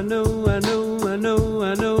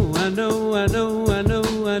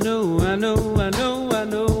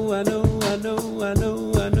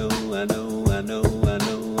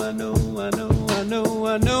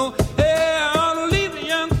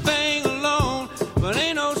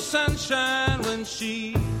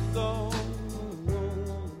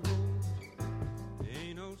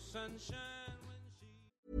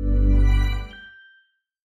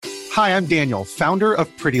Hi, I'm Daniel, founder of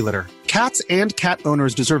Pretty Litter. Cats and cat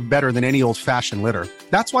owners deserve better than any old-fashioned litter.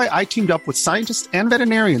 That's why I teamed up with scientists and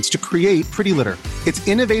veterinarians to create Pretty Litter. Its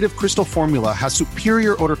innovative crystal formula has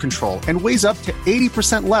superior odor control and weighs up to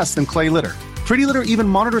 80% less than clay litter. Pretty Litter even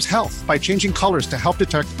monitors health by changing colors to help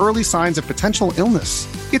detect early signs of potential illness.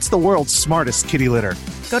 It's the world's smartest kitty litter.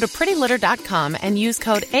 Go to prettylitter.com and use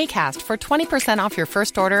code ACAST for 20% off your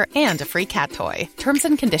first order and a free cat toy. Terms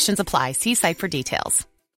and conditions apply. See site for details.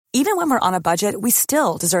 Even when we're on a budget, we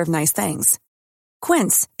still deserve nice things.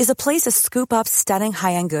 Quince is a place to scoop up stunning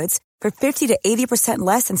high-end goods for 50 to 80%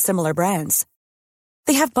 less than similar brands.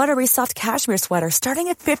 They have buttery soft cashmere sweaters starting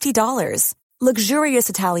at $50, luxurious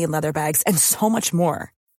Italian leather bags, and so much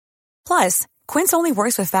more. Plus, Quince only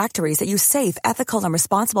works with factories that use safe, ethical, and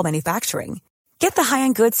responsible manufacturing. Get the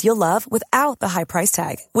high-end goods you'll love without the high price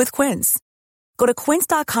tag with Quince. Go to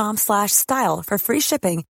quince.com/style for free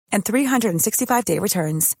shipping and 365-day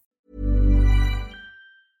returns.